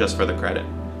 rather than just for the credit.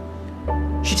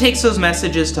 She takes those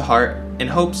messages to heart and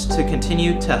hopes to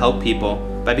continue to help people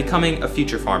by becoming a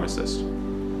future pharmacist.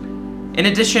 In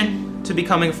addition to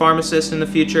becoming a pharmacist in the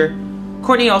future,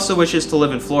 Courtney also wishes to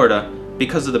live in Florida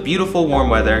because of the beautiful warm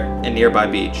weather and nearby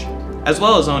beach, as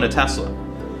well as own a Tesla.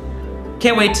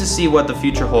 Can't wait to see what the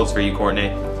future holds for you, Courtney.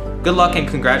 Good luck and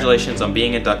congratulations on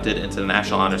being inducted into the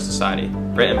National Honor Society.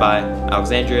 Written by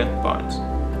Alexandria Barnes.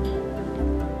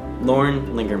 Lauren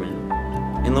Lingerman.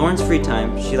 In Lauren's free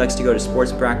time, she likes to go to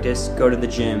sports practice, go to the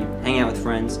gym, hang out with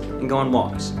friends, and go on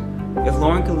walks. If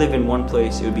Lauren could live in one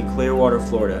place, it would be Clearwater,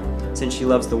 Florida, since she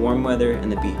loves the warm weather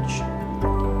and the beach.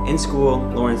 In school,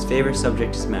 Lauren's favorite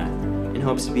subject is math, and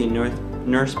hopes to be a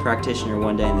nurse practitioner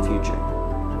one day in the future.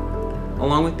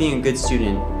 Along with being a good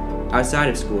student, outside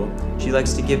of school, she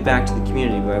likes to give back to the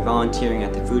community by volunteering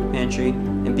at the food pantry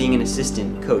and being an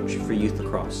assistant coach for youth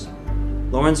lacrosse.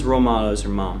 Lauren's role model is her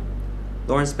mom.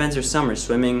 Lauren spends her summers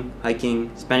swimming,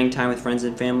 hiking, spending time with friends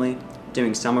and family,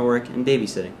 doing summer work, and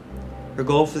babysitting. Her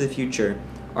goal for the future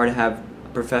are to have a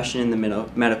profession in the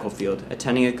medical field,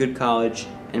 attending a good college,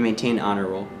 and maintain an honor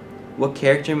roll. What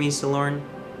character means to Lauren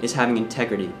is having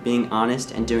integrity, being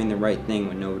honest, and doing the right thing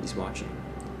when nobody's watching.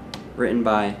 Written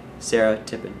by Sarah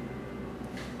Tippin.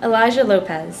 Elijah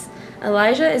Lopez.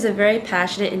 Elijah is a very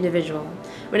passionate individual.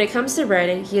 When it comes to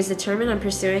writing, he is determined on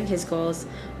pursuing his goals,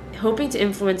 hoping to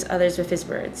influence others with his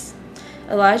words.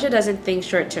 Elijah doesn't think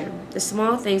short term. The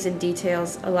small things and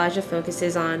details Elijah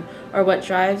focuses on are what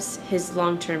drives his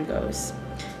long-term goals.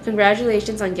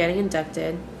 Congratulations on getting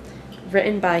inducted.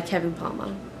 Written by Kevin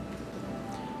Palma.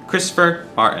 Christopher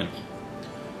Martin.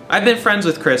 I've been friends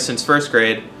with Chris since first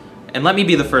grade, and let me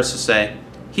be the first to say,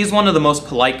 he's one of the most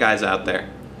polite guys out there.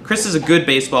 Chris is a good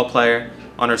baseball player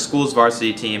on our school's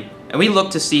varsity team, and we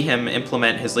look to see him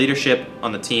implement his leadership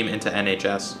on the team into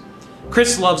NHS.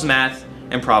 Chris loves math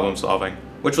and problem solving,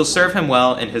 which will serve him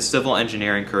well in his civil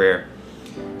engineering career.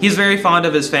 He's very fond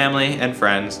of his family and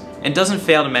friends, and doesn't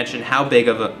fail to mention how big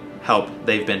of a help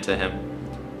they've been to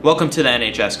him. Welcome to the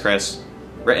NHS, Chris.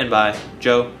 Written by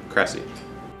Joe Cressy.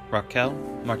 Raquel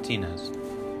Martinez.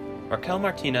 Raquel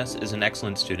Martinez is an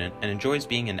excellent student and enjoys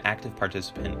being an active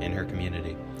participant in her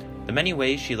community. The many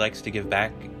ways she likes to give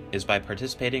back is by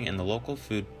participating in the local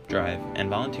food drive and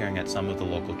volunteering at some of the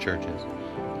local churches.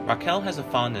 Raquel has a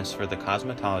fondness for the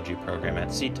cosmetology program at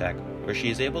CTech, where she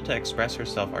is able to express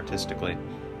herself artistically.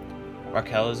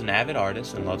 Raquel is an avid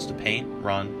artist and loves to paint,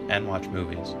 run, and watch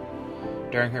movies.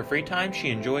 During her free time, she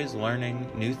enjoys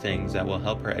learning new things that will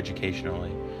help her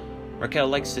educationally. Raquel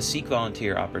likes to seek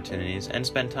volunteer opportunities and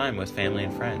spend time with family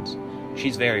and friends.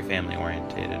 She's very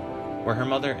family-orientated, where her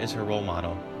mother is her role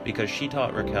model because she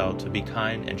taught Raquel to be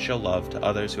kind and show love to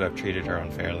others who have treated her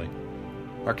unfairly.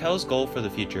 Raquel's goal for the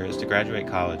future is to graduate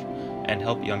college and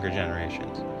help younger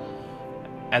generations.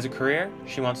 As a career,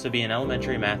 she wants to be an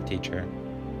elementary math teacher.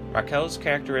 Raquel's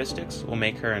characteristics will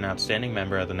make her an outstanding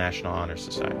member of the National Honor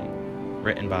Society.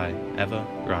 Written by Eva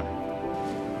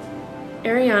Grana.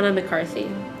 Ariana McCarthy.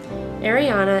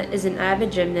 Ariana is an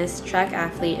avid gymnast, track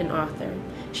athlete, and author.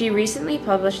 She recently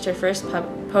published her first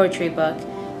poetry book,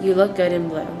 You Look Good in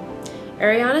Blue.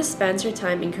 Ariana spends her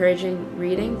time encouraging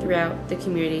reading throughout the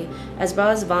community, as well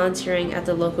as volunteering at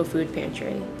the local food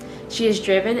pantry. She is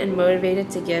driven and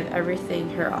motivated to give everything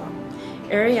her all.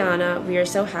 Ariana, we are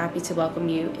so happy to welcome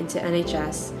you into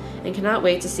NHS and cannot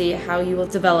wait to see how you will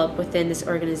develop within this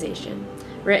organization.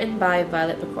 Written by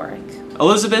Violet Pecoric.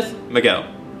 Elizabeth Miguel.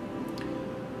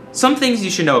 Some things you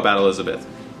should know about Elizabeth.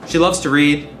 She loves to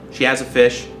read, she has a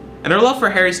fish, and her love for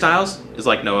Harry Styles is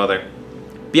like no other.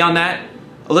 Beyond that,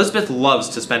 Elizabeth loves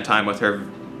to spend time with her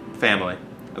family,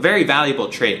 a very valuable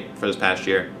trait for this past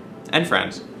year, and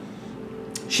friends.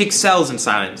 She excels in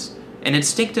science, and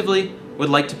instinctively would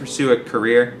like to pursue a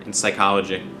career in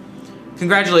psychology.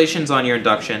 Congratulations on your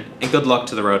induction, and good luck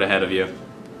to the road ahead of you.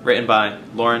 Written by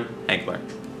Lauren Hankler.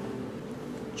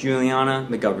 Juliana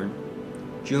McGovern.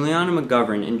 Juliana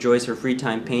McGovern enjoys her free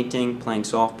time painting, playing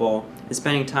softball, and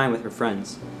spending time with her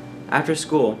friends. After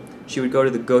school, she would go to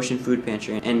the Goshen food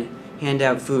pantry and hand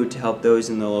out food to help those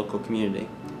in the local community.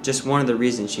 Just one of the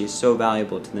reasons she is so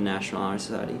valuable to the National Honor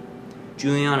Society.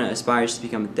 Juliana aspires to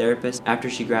become a therapist after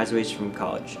she graduates from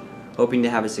college, hoping to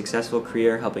have a successful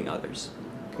career helping others.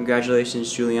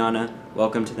 Congratulations, Juliana.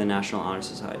 Welcome to the National Honor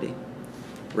Society.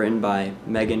 Written by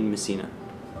Megan Messina.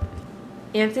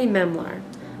 Anthony Memlar.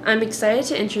 I'm excited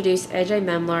to introduce AJ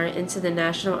Memlar into the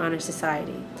National Honor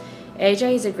Society.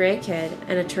 AJ is a great kid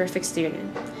and a terrific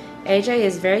student. AJ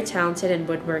is very talented in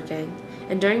woodworking,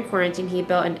 and during quarantine he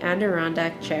built an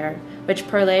Adirondack chair, which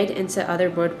parlayed into other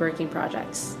woodworking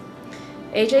projects.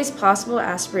 AJ's possible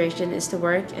aspiration is to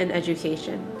work in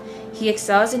education. He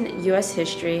excels in U.S.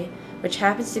 history, which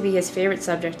happens to be his favorite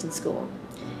subject in school.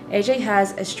 AJ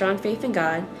has a strong faith in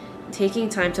God, taking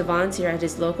time to volunteer at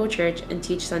his local church and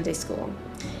teach Sunday school.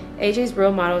 AJ's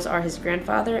role models are his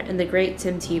grandfather and the great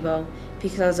Tim Tebow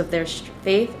because of their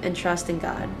faith and trust in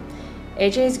God.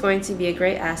 AJ is going to be a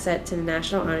great asset to the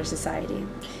National Honor Society.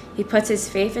 He puts his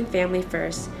faith and family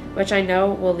first, which I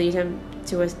know will lead him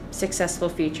to a successful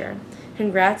future.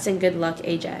 Congrats and good luck,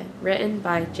 AJ. Written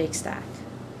by Jake Stack.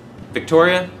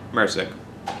 Victoria Mersick.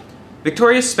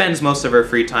 Victoria spends most of her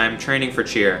free time training for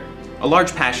cheer, a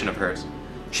large passion of hers.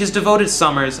 She has devoted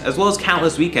summers as well as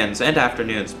countless weekends and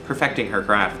afternoons perfecting her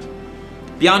craft.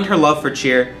 Beyond her love for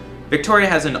cheer, Victoria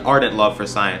has an ardent love for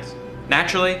science.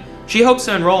 Naturally, she hopes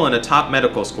to enroll in a top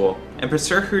medical school and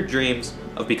pursue her dreams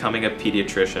of becoming a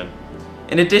pediatrician.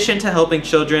 In addition to helping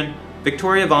children,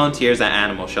 Victoria volunteers at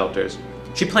animal shelters.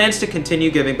 She plans to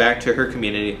continue giving back to her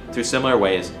community through similar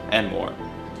ways and more.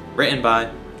 Written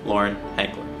by Lauren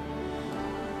Hankler.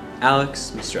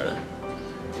 Alex Mistretta.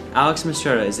 Alex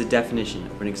Mistretta is the definition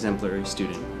of an exemplary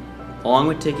student. Along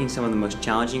with taking some of the most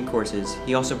challenging courses,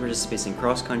 he also participates in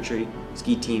cross-country,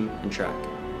 ski team, and track.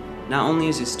 Not only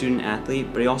is he a student athlete,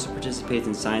 but he also participates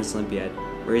in Science Olympiad,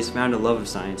 where he has found a love of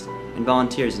science and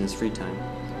volunteers in his free time.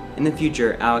 In the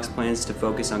future, Alex plans to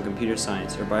focus on computer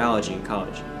science or biology in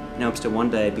college and hopes to one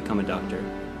day become a doctor.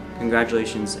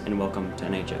 Congratulations and welcome to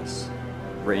NHS.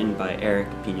 Written by Eric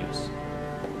Pinos.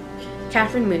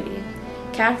 Catherine Moody.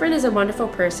 Catherine is a wonderful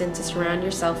person to surround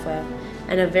yourself with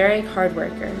and a very hard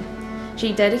worker.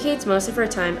 She dedicates most of her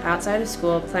time outside of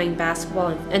school playing basketball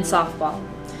and softball.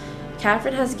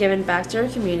 Catherine has given back to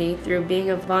her community through being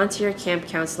a volunteer camp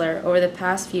counselor over the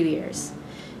past few years.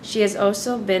 She has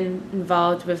also been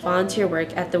involved with volunteer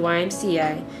work at the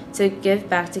YMCA to give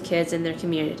back to kids in their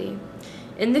community.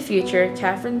 In the future,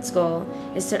 Catherine's goal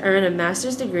is to earn a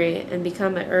master's degree and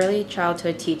become an early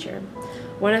childhood teacher.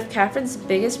 One of Catherine's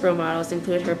biggest role models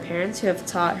include her parents, who have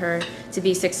taught her to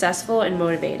be successful and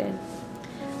motivated.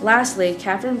 Lastly,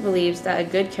 Catherine believes that a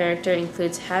good character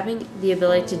includes having the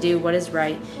ability to do what is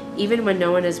right, even when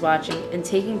no one is watching, and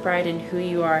taking pride in who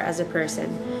you are as a person,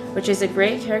 which is a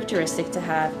great characteristic to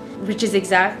have, which is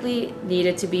exactly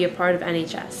needed to be a part of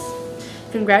NHS.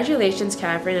 Congratulations,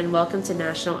 Catherine, and welcome to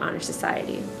National Honor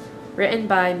Society. Written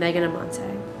by Megan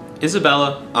Amante.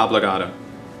 Isabella Obligado.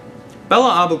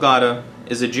 Bella Obligado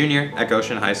is a junior at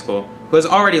Goshen High School who has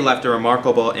already left a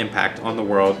remarkable impact on the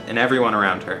world and everyone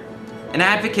around her. An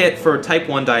advocate for type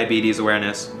 1 diabetes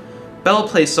awareness, Bella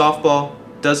plays softball,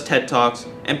 does TED Talks,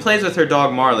 and plays with her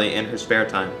dog Marley in her spare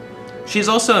time. She is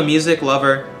also a music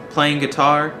lover, playing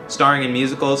guitar, starring in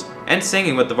musicals, and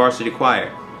singing with the varsity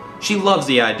choir. She loves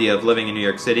the idea of living in New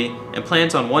York City and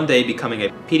plans on one day becoming a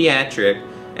pediatric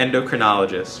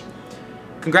endocrinologist.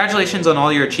 Congratulations on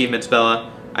all your achievements, Bella.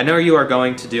 I know you are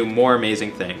going to do more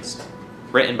amazing things.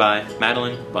 Written by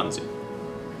Madeline Bunzu.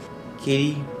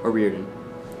 Katie O'Riordan.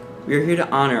 We are here to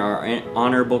honor our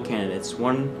honorable candidates,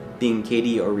 one being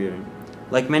Katie O'Riordan.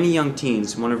 Like many young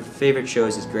teens, one of her favorite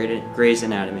shows is Grey's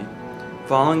Anatomy.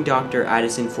 Following Dr.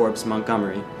 Addison Forbes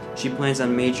Montgomery, she plans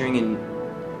on majoring in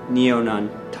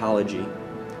neonatology.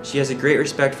 She has a great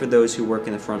respect for those who work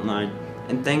in the front line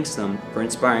and thanks them for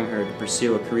inspiring her to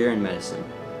pursue a career in medicine.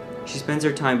 She spends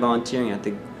her time volunteering at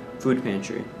the food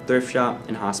pantry, thrift shop,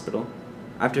 and hospital.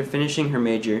 After finishing her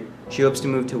major, she hopes to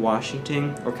move to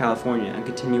Washington or California and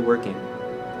continue working,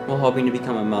 while hoping to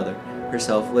become a mother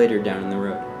herself later down the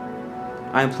road.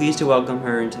 I am pleased to welcome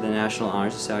her into the National Honor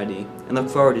Society and look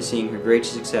forward to seeing her great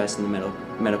success in the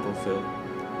medical field.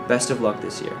 Best of luck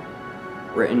this year.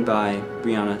 Written by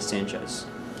Brianna Sanchez.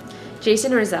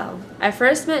 Jason Roselle. I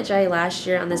first met Jay last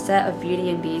year on the set of Beauty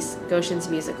and Beast, Goshen's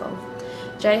musical.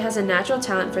 Jay has a natural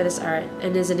talent for this art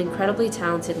and is an incredibly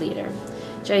talented leader.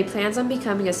 Jay plans on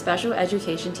becoming a special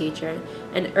education teacher,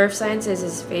 and earth science is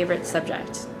his favorite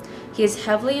subject. He is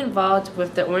heavily involved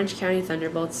with the Orange County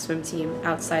Thunderbolts swim team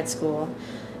outside school,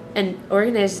 an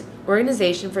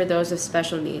organization for those with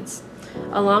special needs.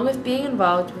 Along with being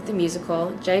involved with the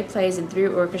musical, Jay plays in 3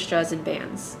 orchestras and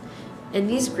bands. In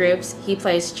these groups, he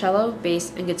plays cello,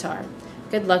 bass, and guitar.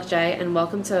 Good luck, Jay, and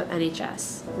welcome to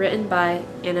NHS. Written by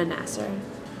Anna Nasser.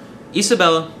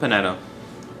 Isabella Pinedo.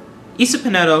 Isa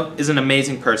Pinedo is an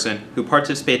amazing person who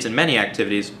participates in many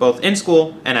activities, both in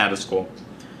school and out of school.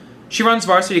 She runs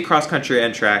varsity cross-country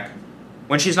and track.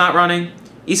 When she's not running,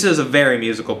 Isa is a very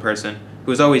musical person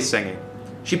who is always singing.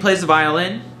 She plays the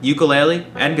violin, ukulele,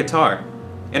 and guitar.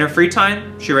 In her free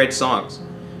time, she writes songs.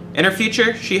 In her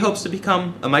future, she hopes to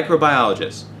become a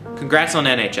microbiologist. Congrats on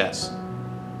NHS.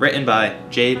 Written by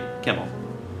Jade Kimmel.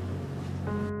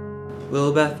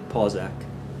 Lilibeth Paulzak.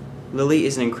 Lily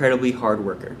is an incredibly hard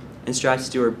worker and strives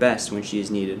to do her best when she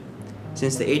is needed.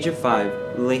 Since the age of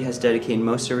 5, Lily has dedicated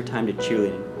most of her time to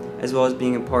cheerleading, as well as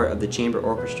being a part of the chamber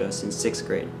orchestra since 6th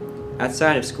grade.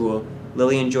 Outside of school,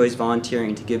 Lily enjoys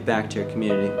volunteering to give back to her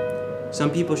community.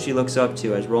 Some people she looks up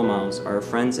to as role models are her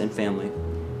friends and family.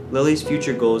 Lily's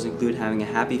future goals include having a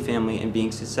happy family and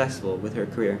being successful with her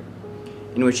career,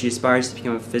 in which she aspires to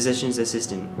become a physician's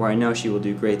assistant, where I know she will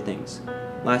do great things.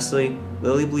 Lastly,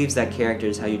 Lily believes that character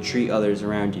is how you treat others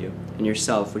around you and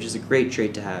yourself, which is a great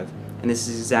trait to have, and this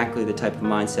is exactly the type of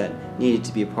mindset needed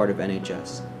to be a part of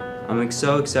NHS. I'm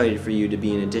so excited for you to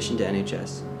be an addition to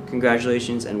NHS.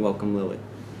 Congratulations and welcome, Lily.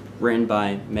 Written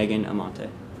by Megan Amante.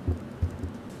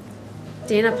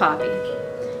 Dana Poppy.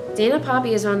 Dana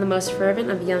Poppy is one of the most fervent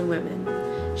of young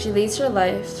women. She leads her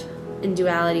life in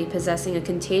duality, possessing a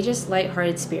contagious,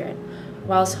 light-hearted spirit,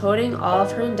 whilst holding all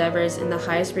of her endeavors in the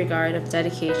highest regard of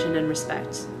dedication and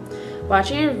respect.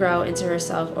 Watching her grow into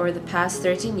herself over the past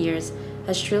 13 years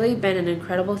has truly been an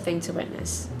incredible thing to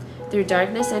witness. Through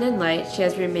darkness and in light, she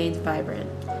has remained vibrant.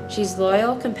 She's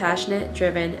loyal, compassionate,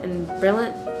 driven, and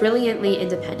brilliantly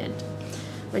independent.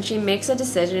 When she makes a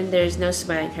decision, there is no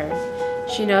swaying her.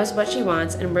 She knows what she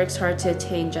wants and works hard to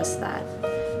attain just that.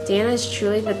 Deanna is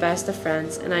truly the best of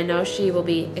friends, and I know she will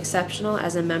be exceptional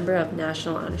as a member of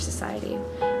National Honor Society.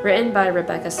 Written by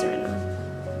Rebecca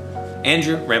Serna.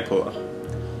 Andrew Rampula.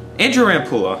 Andrew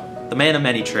Rampula, the man of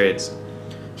many trades.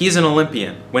 He is an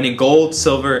Olympian, winning gold,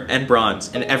 silver, and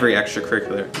bronze in every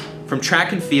extracurricular. From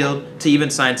track and field to even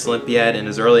Science Olympiad in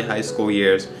his early high school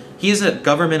years, he is a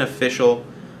government official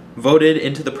voted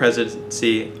into the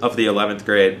presidency of the 11th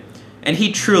grade, and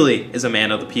he truly is a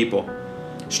man of the people,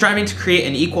 striving to create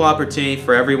an equal opportunity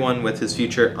for everyone with his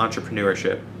future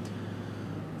entrepreneurship.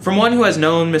 From one who has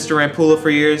known Mr. Rampula for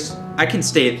years, I can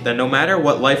state that no matter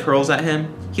what life hurls at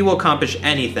him, he will accomplish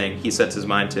anything he sets his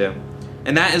mind to.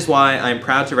 And that is why I am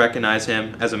proud to recognize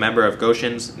him as a member of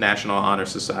Goshen's National Honor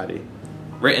Society.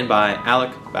 Written by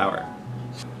Alec Bauer.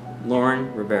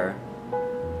 Lauren Rivera.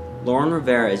 Lauren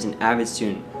Rivera is an avid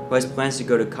student who has plans to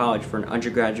go to college for an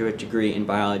undergraduate degree in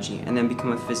biology and then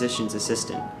become a physician's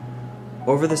assistant.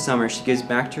 Over the summer, she gives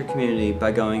back to her community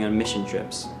by going on mission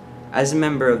trips. As a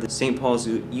member of the St. Paul's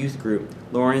youth group,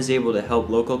 Lauren is able to help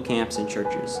local camps and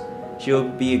churches. She will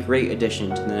be a great addition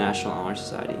to the National Honor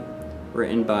Society.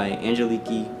 Written by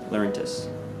Angeliki Laurentis.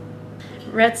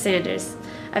 Rhett Sanders.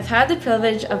 I've had the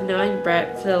privilege of knowing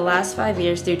Brett for the last 5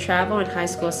 years through travel and high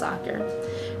school soccer.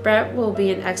 Brett will be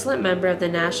an excellent member of the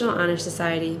National Honor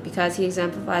Society because he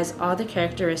exemplifies all the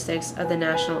characteristics of the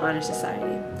National Honor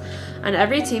Society. On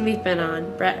every team we've been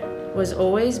on, Brett was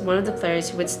always one of the players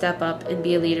who would step up and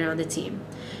be a leader on the team.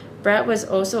 Brett was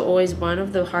also always one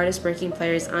of the hardest working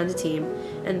players on the team,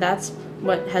 and that's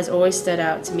what has always stood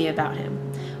out to me about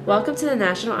him. Welcome to the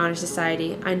National Honor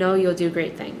Society. I know you'll do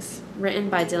great things. Written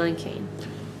by Dylan Kane.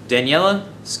 Daniela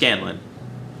Scanlon.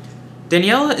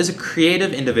 Daniela is a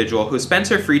creative individual who spends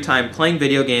her free time playing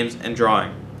video games and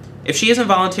drawing. If she isn't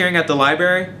volunteering at the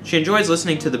library, she enjoys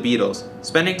listening to the Beatles,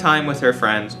 spending time with her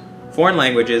friends, foreign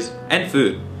languages, and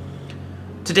food.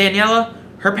 To Daniela,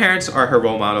 her parents are her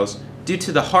role models due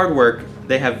to the hard work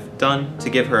they have done to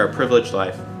give her a privileged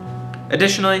life.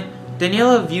 Additionally,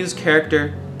 Daniela views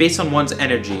character based on one's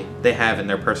energy they have in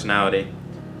their personality.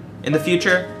 In the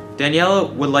future,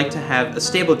 Daniela would like to have a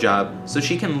stable job so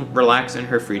she can relax in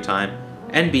her free time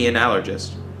and be an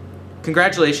allergist.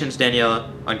 Congratulations,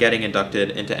 Daniela, on getting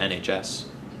inducted into NHS.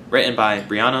 Written by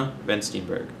Brianna Van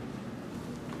Steenberg.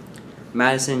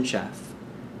 Madison Schaff.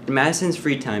 In Madison's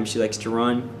free time, she likes to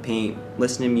run, paint,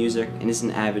 listen to music, and is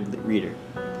an avid reader.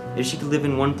 If she could live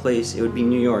in one place, it would be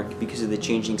New York because of the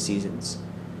changing seasons.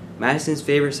 Madison's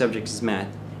favorite subject is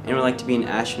math, and would like to be an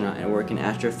astronaut and work in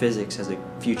astrophysics as a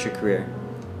future career.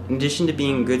 In addition to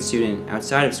being a good student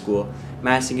outside of school,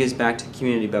 Madison gives back to the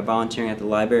community by volunteering at the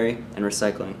library and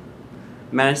recycling.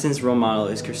 Madison's role model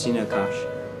is Christina Koch.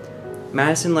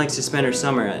 Madison likes to spend her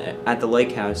summer at the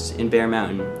lake house in Bear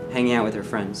Mountain, hanging out with her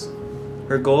friends.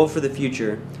 Her goal for the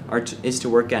future is to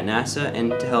work at NASA and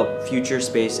to help future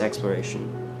space exploration.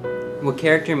 What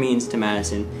character means to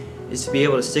Madison is to be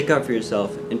able to stick up for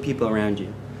yourself and people around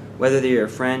you, whether they're your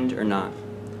friend or not.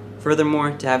 Furthermore,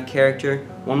 to have character,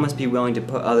 one must be willing to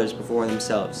put others before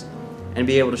themselves and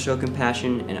be able to show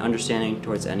compassion and understanding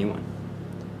towards anyone.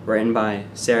 Written by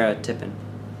Sarah Tippin.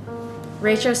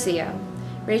 Rachel Seo.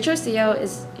 Rachel Seo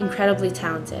is incredibly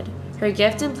talented. Her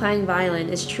gift in playing violin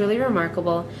is truly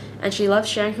remarkable, and she loves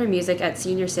sharing her music at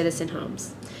senior citizen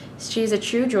homes. She is a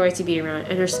true joy to be around,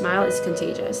 and her smile is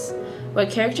contagious.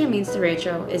 What character means to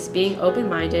Rachel is being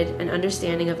open-minded and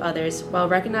understanding of others while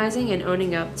recognizing and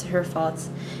owning up to her faults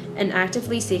and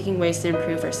actively seeking ways to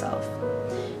improve herself.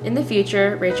 In the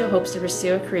future, Rachel hopes to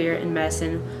pursue a career in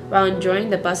medicine while enjoying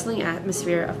the bustling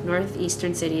atmosphere of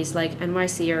northeastern cities like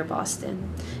NYC or Boston.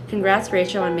 Congrats,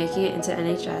 Rachel, on making it into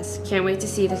NHS. Can't wait to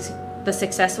see the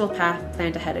successful path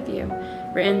planned ahead of you.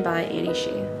 Written by Annie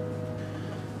Shee.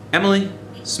 Emily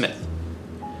Smith.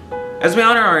 As we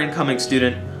honor our incoming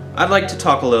student, I'd like to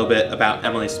talk a little bit about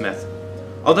Emily Smith.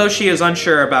 Although she is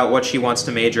unsure about what she wants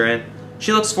to major in,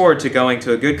 she looks forward to going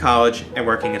to a good college and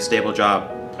working a stable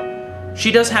job.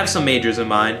 She does have some majors in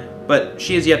mind, but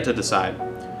she is yet to decide.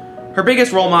 Her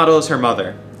biggest role model is her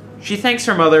mother. She thanks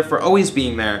her mother for always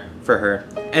being there for her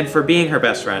and for being her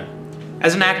best friend.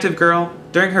 As an active girl,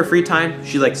 during her free time,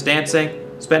 she likes dancing,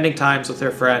 spending time with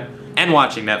her friend, and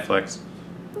watching Netflix.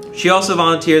 She also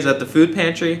volunteers at the food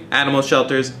pantry, animal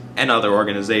shelters, and other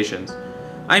organizations.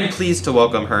 I am pleased to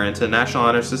welcome her into the National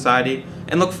Honor Society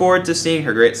and look forward to seeing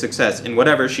her great success in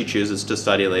whatever she chooses to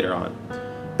study later on.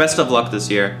 Best of luck this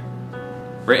year.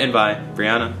 Written by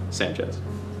Brianna Sanchez.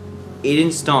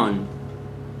 Aiden Staun.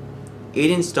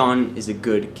 Aiden Staunton is a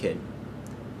good kid.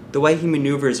 The way he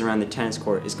maneuvers around the tennis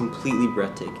court is completely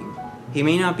breathtaking. He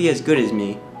may not be as good as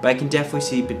me, but I can definitely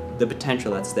see the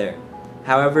potential that's there.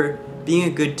 However, being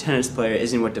a good tennis player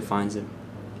isn't what defines him.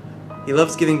 He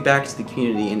loves giving back to the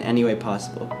community in any way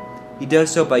possible. He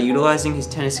does so by utilizing his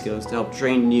tennis skills to help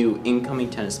train new incoming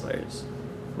tennis players.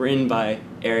 Written by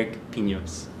Eric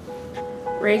Pinos.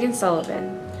 Reagan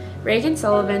Sullivan. Reagan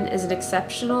Sullivan is an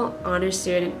exceptional honors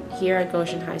student here at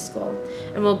Goshen High School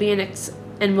and will be an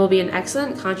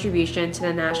excellent contribution to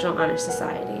the National Honor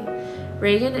Society.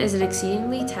 Reagan is an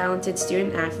exceedingly talented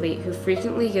student athlete who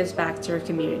frequently gives back to her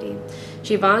community.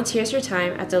 She volunteers her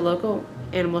time at the local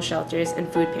animal shelters and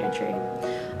food pantry.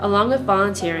 Along with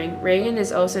volunteering, Reagan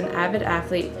is also an avid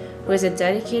athlete who is a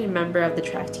dedicated member of the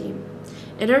track team.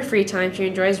 In her free time, she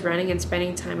enjoys running and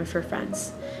spending time with her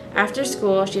friends. After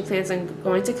school, she plans on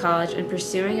going to college and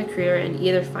pursuing a career in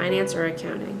either finance or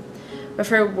accounting. With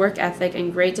her work ethic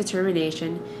and great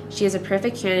determination, she is a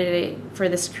perfect candidate for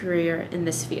this career in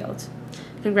this field.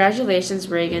 Congratulations,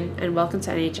 Reagan, and welcome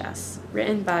to NHS.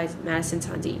 Written by Madison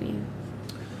Tondini.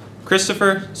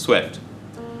 Christopher Swift.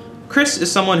 Chris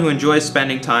is someone who enjoys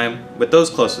spending time with those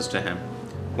closest to him.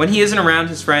 When he isn't around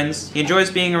his friends, he enjoys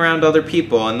being around other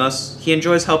people, and thus he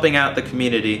enjoys helping out the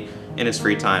community in his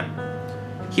free time.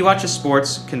 He watches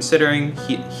sports, considering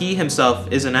he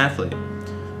himself is an athlete.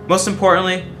 Most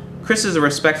importantly, Chris is a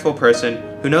respectful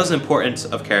person who knows the importance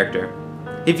of character.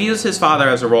 He views his father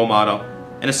as a role model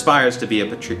and aspires to be a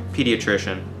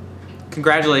pediatrician.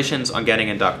 Congratulations on getting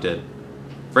inducted.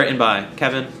 Written by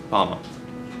Kevin Palma.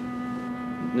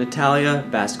 Natalia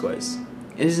Vasquez.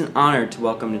 It is an honor to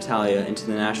welcome Natalia into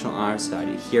the National Honor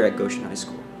Society here at Goshen High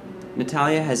School.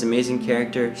 Natalia has amazing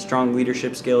character, strong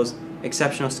leadership skills,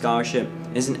 exceptional scholarship,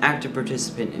 and is an active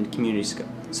participant in community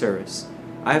service.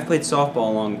 I have played softball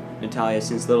along Natalia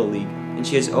since Little League, and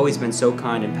she has always been so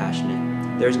kind and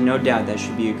passionate. There is no doubt that she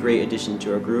would be a great addition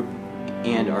to our group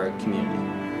and our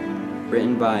community.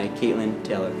 Written by Caitlin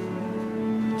Taylor.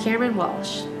 Cameron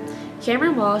Walsh.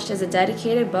 Cameron Walsh is a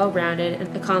dedicated, well-rounded,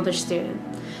 and accomplished student.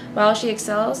 While she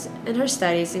excels in her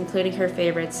studies, including her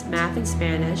favorites, math and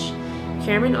Spanish,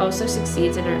 Cameron also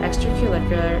succeeds in her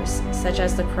extracurriculars such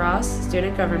as lacrosse,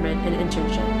 student government, and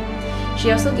internship.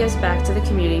 She also gives back to the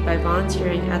community by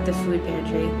volunteering at the food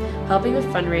pantry, helping with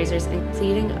fundraisers, and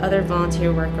completing other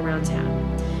volunteer work around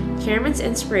town. Cameron's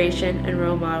inspiration and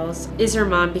role models is her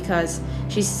mom because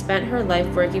she spent her life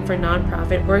working for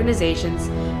nonprofit organizations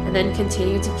and then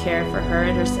continued to care for her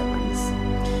and her siblings.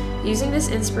 Using this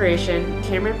inspiration,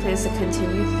 Cameron plans to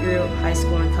continue through high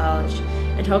school and college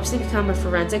and hopes to become a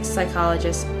forensic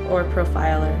psychologist or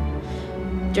profiler.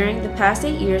 During the past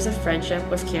 8 years of friendship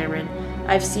with Cameron,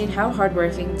 I've seen how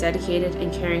hardworking, dedicated,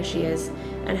 and caring she is,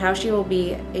 and how she will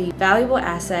be a valuable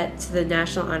asset to the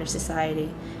National Honor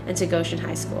Society and to Goshen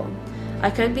High School. I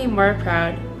couldn't be more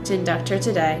proud to induct her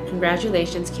today.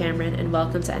 Congratulations, Cameron, and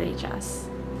welcome to NHS.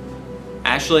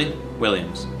 Ashley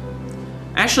Williams.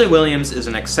 Ashley Williams is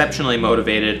an exceptionally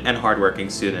motivated and hardworking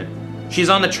student. She's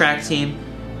on the track team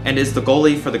and is the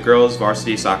goalie for the girls'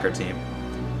 varsity soccer team.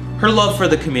 Her love for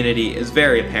the community is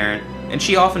very apparent, and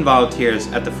she often volunteers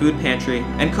at the food pantry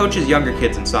and coaches younger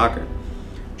kids in soccer.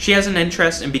 She has an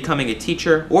interest in becoming a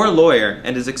teacher or a lawyer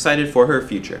and is excited for her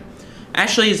future.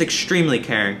 Ashley is extremely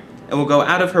caring and will go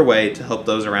out of her way to help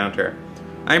those around her.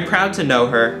 I am proud to know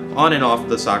her on and off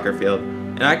the soccer field,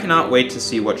 and I cannot wait to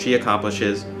see what she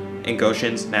accomplishes in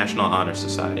Goshen's National Honor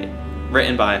Society.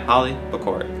 Written by Holly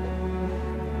Bacoric.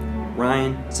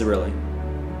 Ryan Zarilli.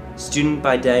 Student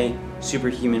by day,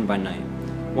 superhuman by night.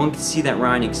 One can see that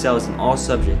Ryan excels in all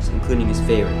subjects, including his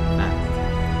favorite,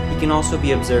 math. He can also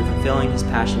be observed fulfilling his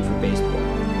passion for baseball,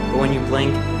 but when you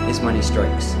blink, his money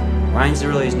strikes. Ryan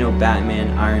Zarilli is no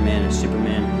Batman, Iron Man, or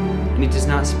Superman, and he does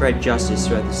not spread justice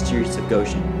throughout the streets of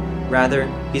Goshen. Rather,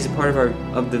 he's a part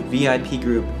of the VIP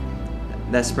group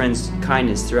that spreads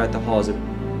kindness throughout the halls of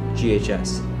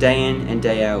GHS, day in and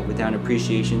day out, without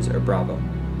appreciations or bravo.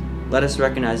 Let us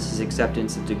recognize his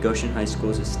acceptance into Goshen High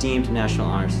School's esteemed National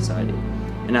Honor Society,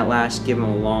 and at last give him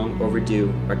a long overdue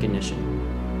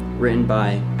recognition. Written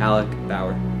by Alec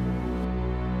Bauer.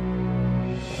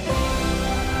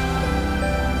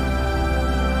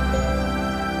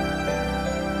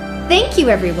 Thank you,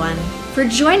 everyone, for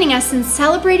joining us in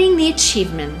celebrating the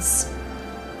achievements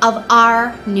of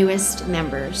our newest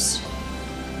members.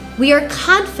 We are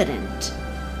confident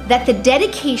that the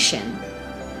dedication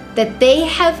that they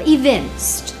have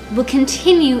evinced will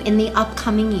continue in the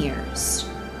upcoming years.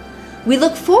 We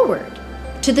look forward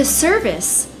to the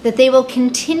service that they will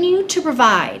continue to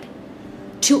provide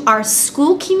to our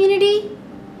school community,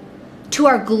 to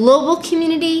our global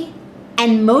community,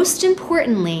 and most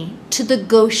importantly, to the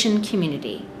Goshen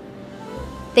community.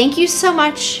 Thank you so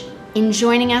much in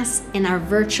joining us in our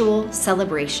virtual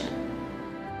celebration.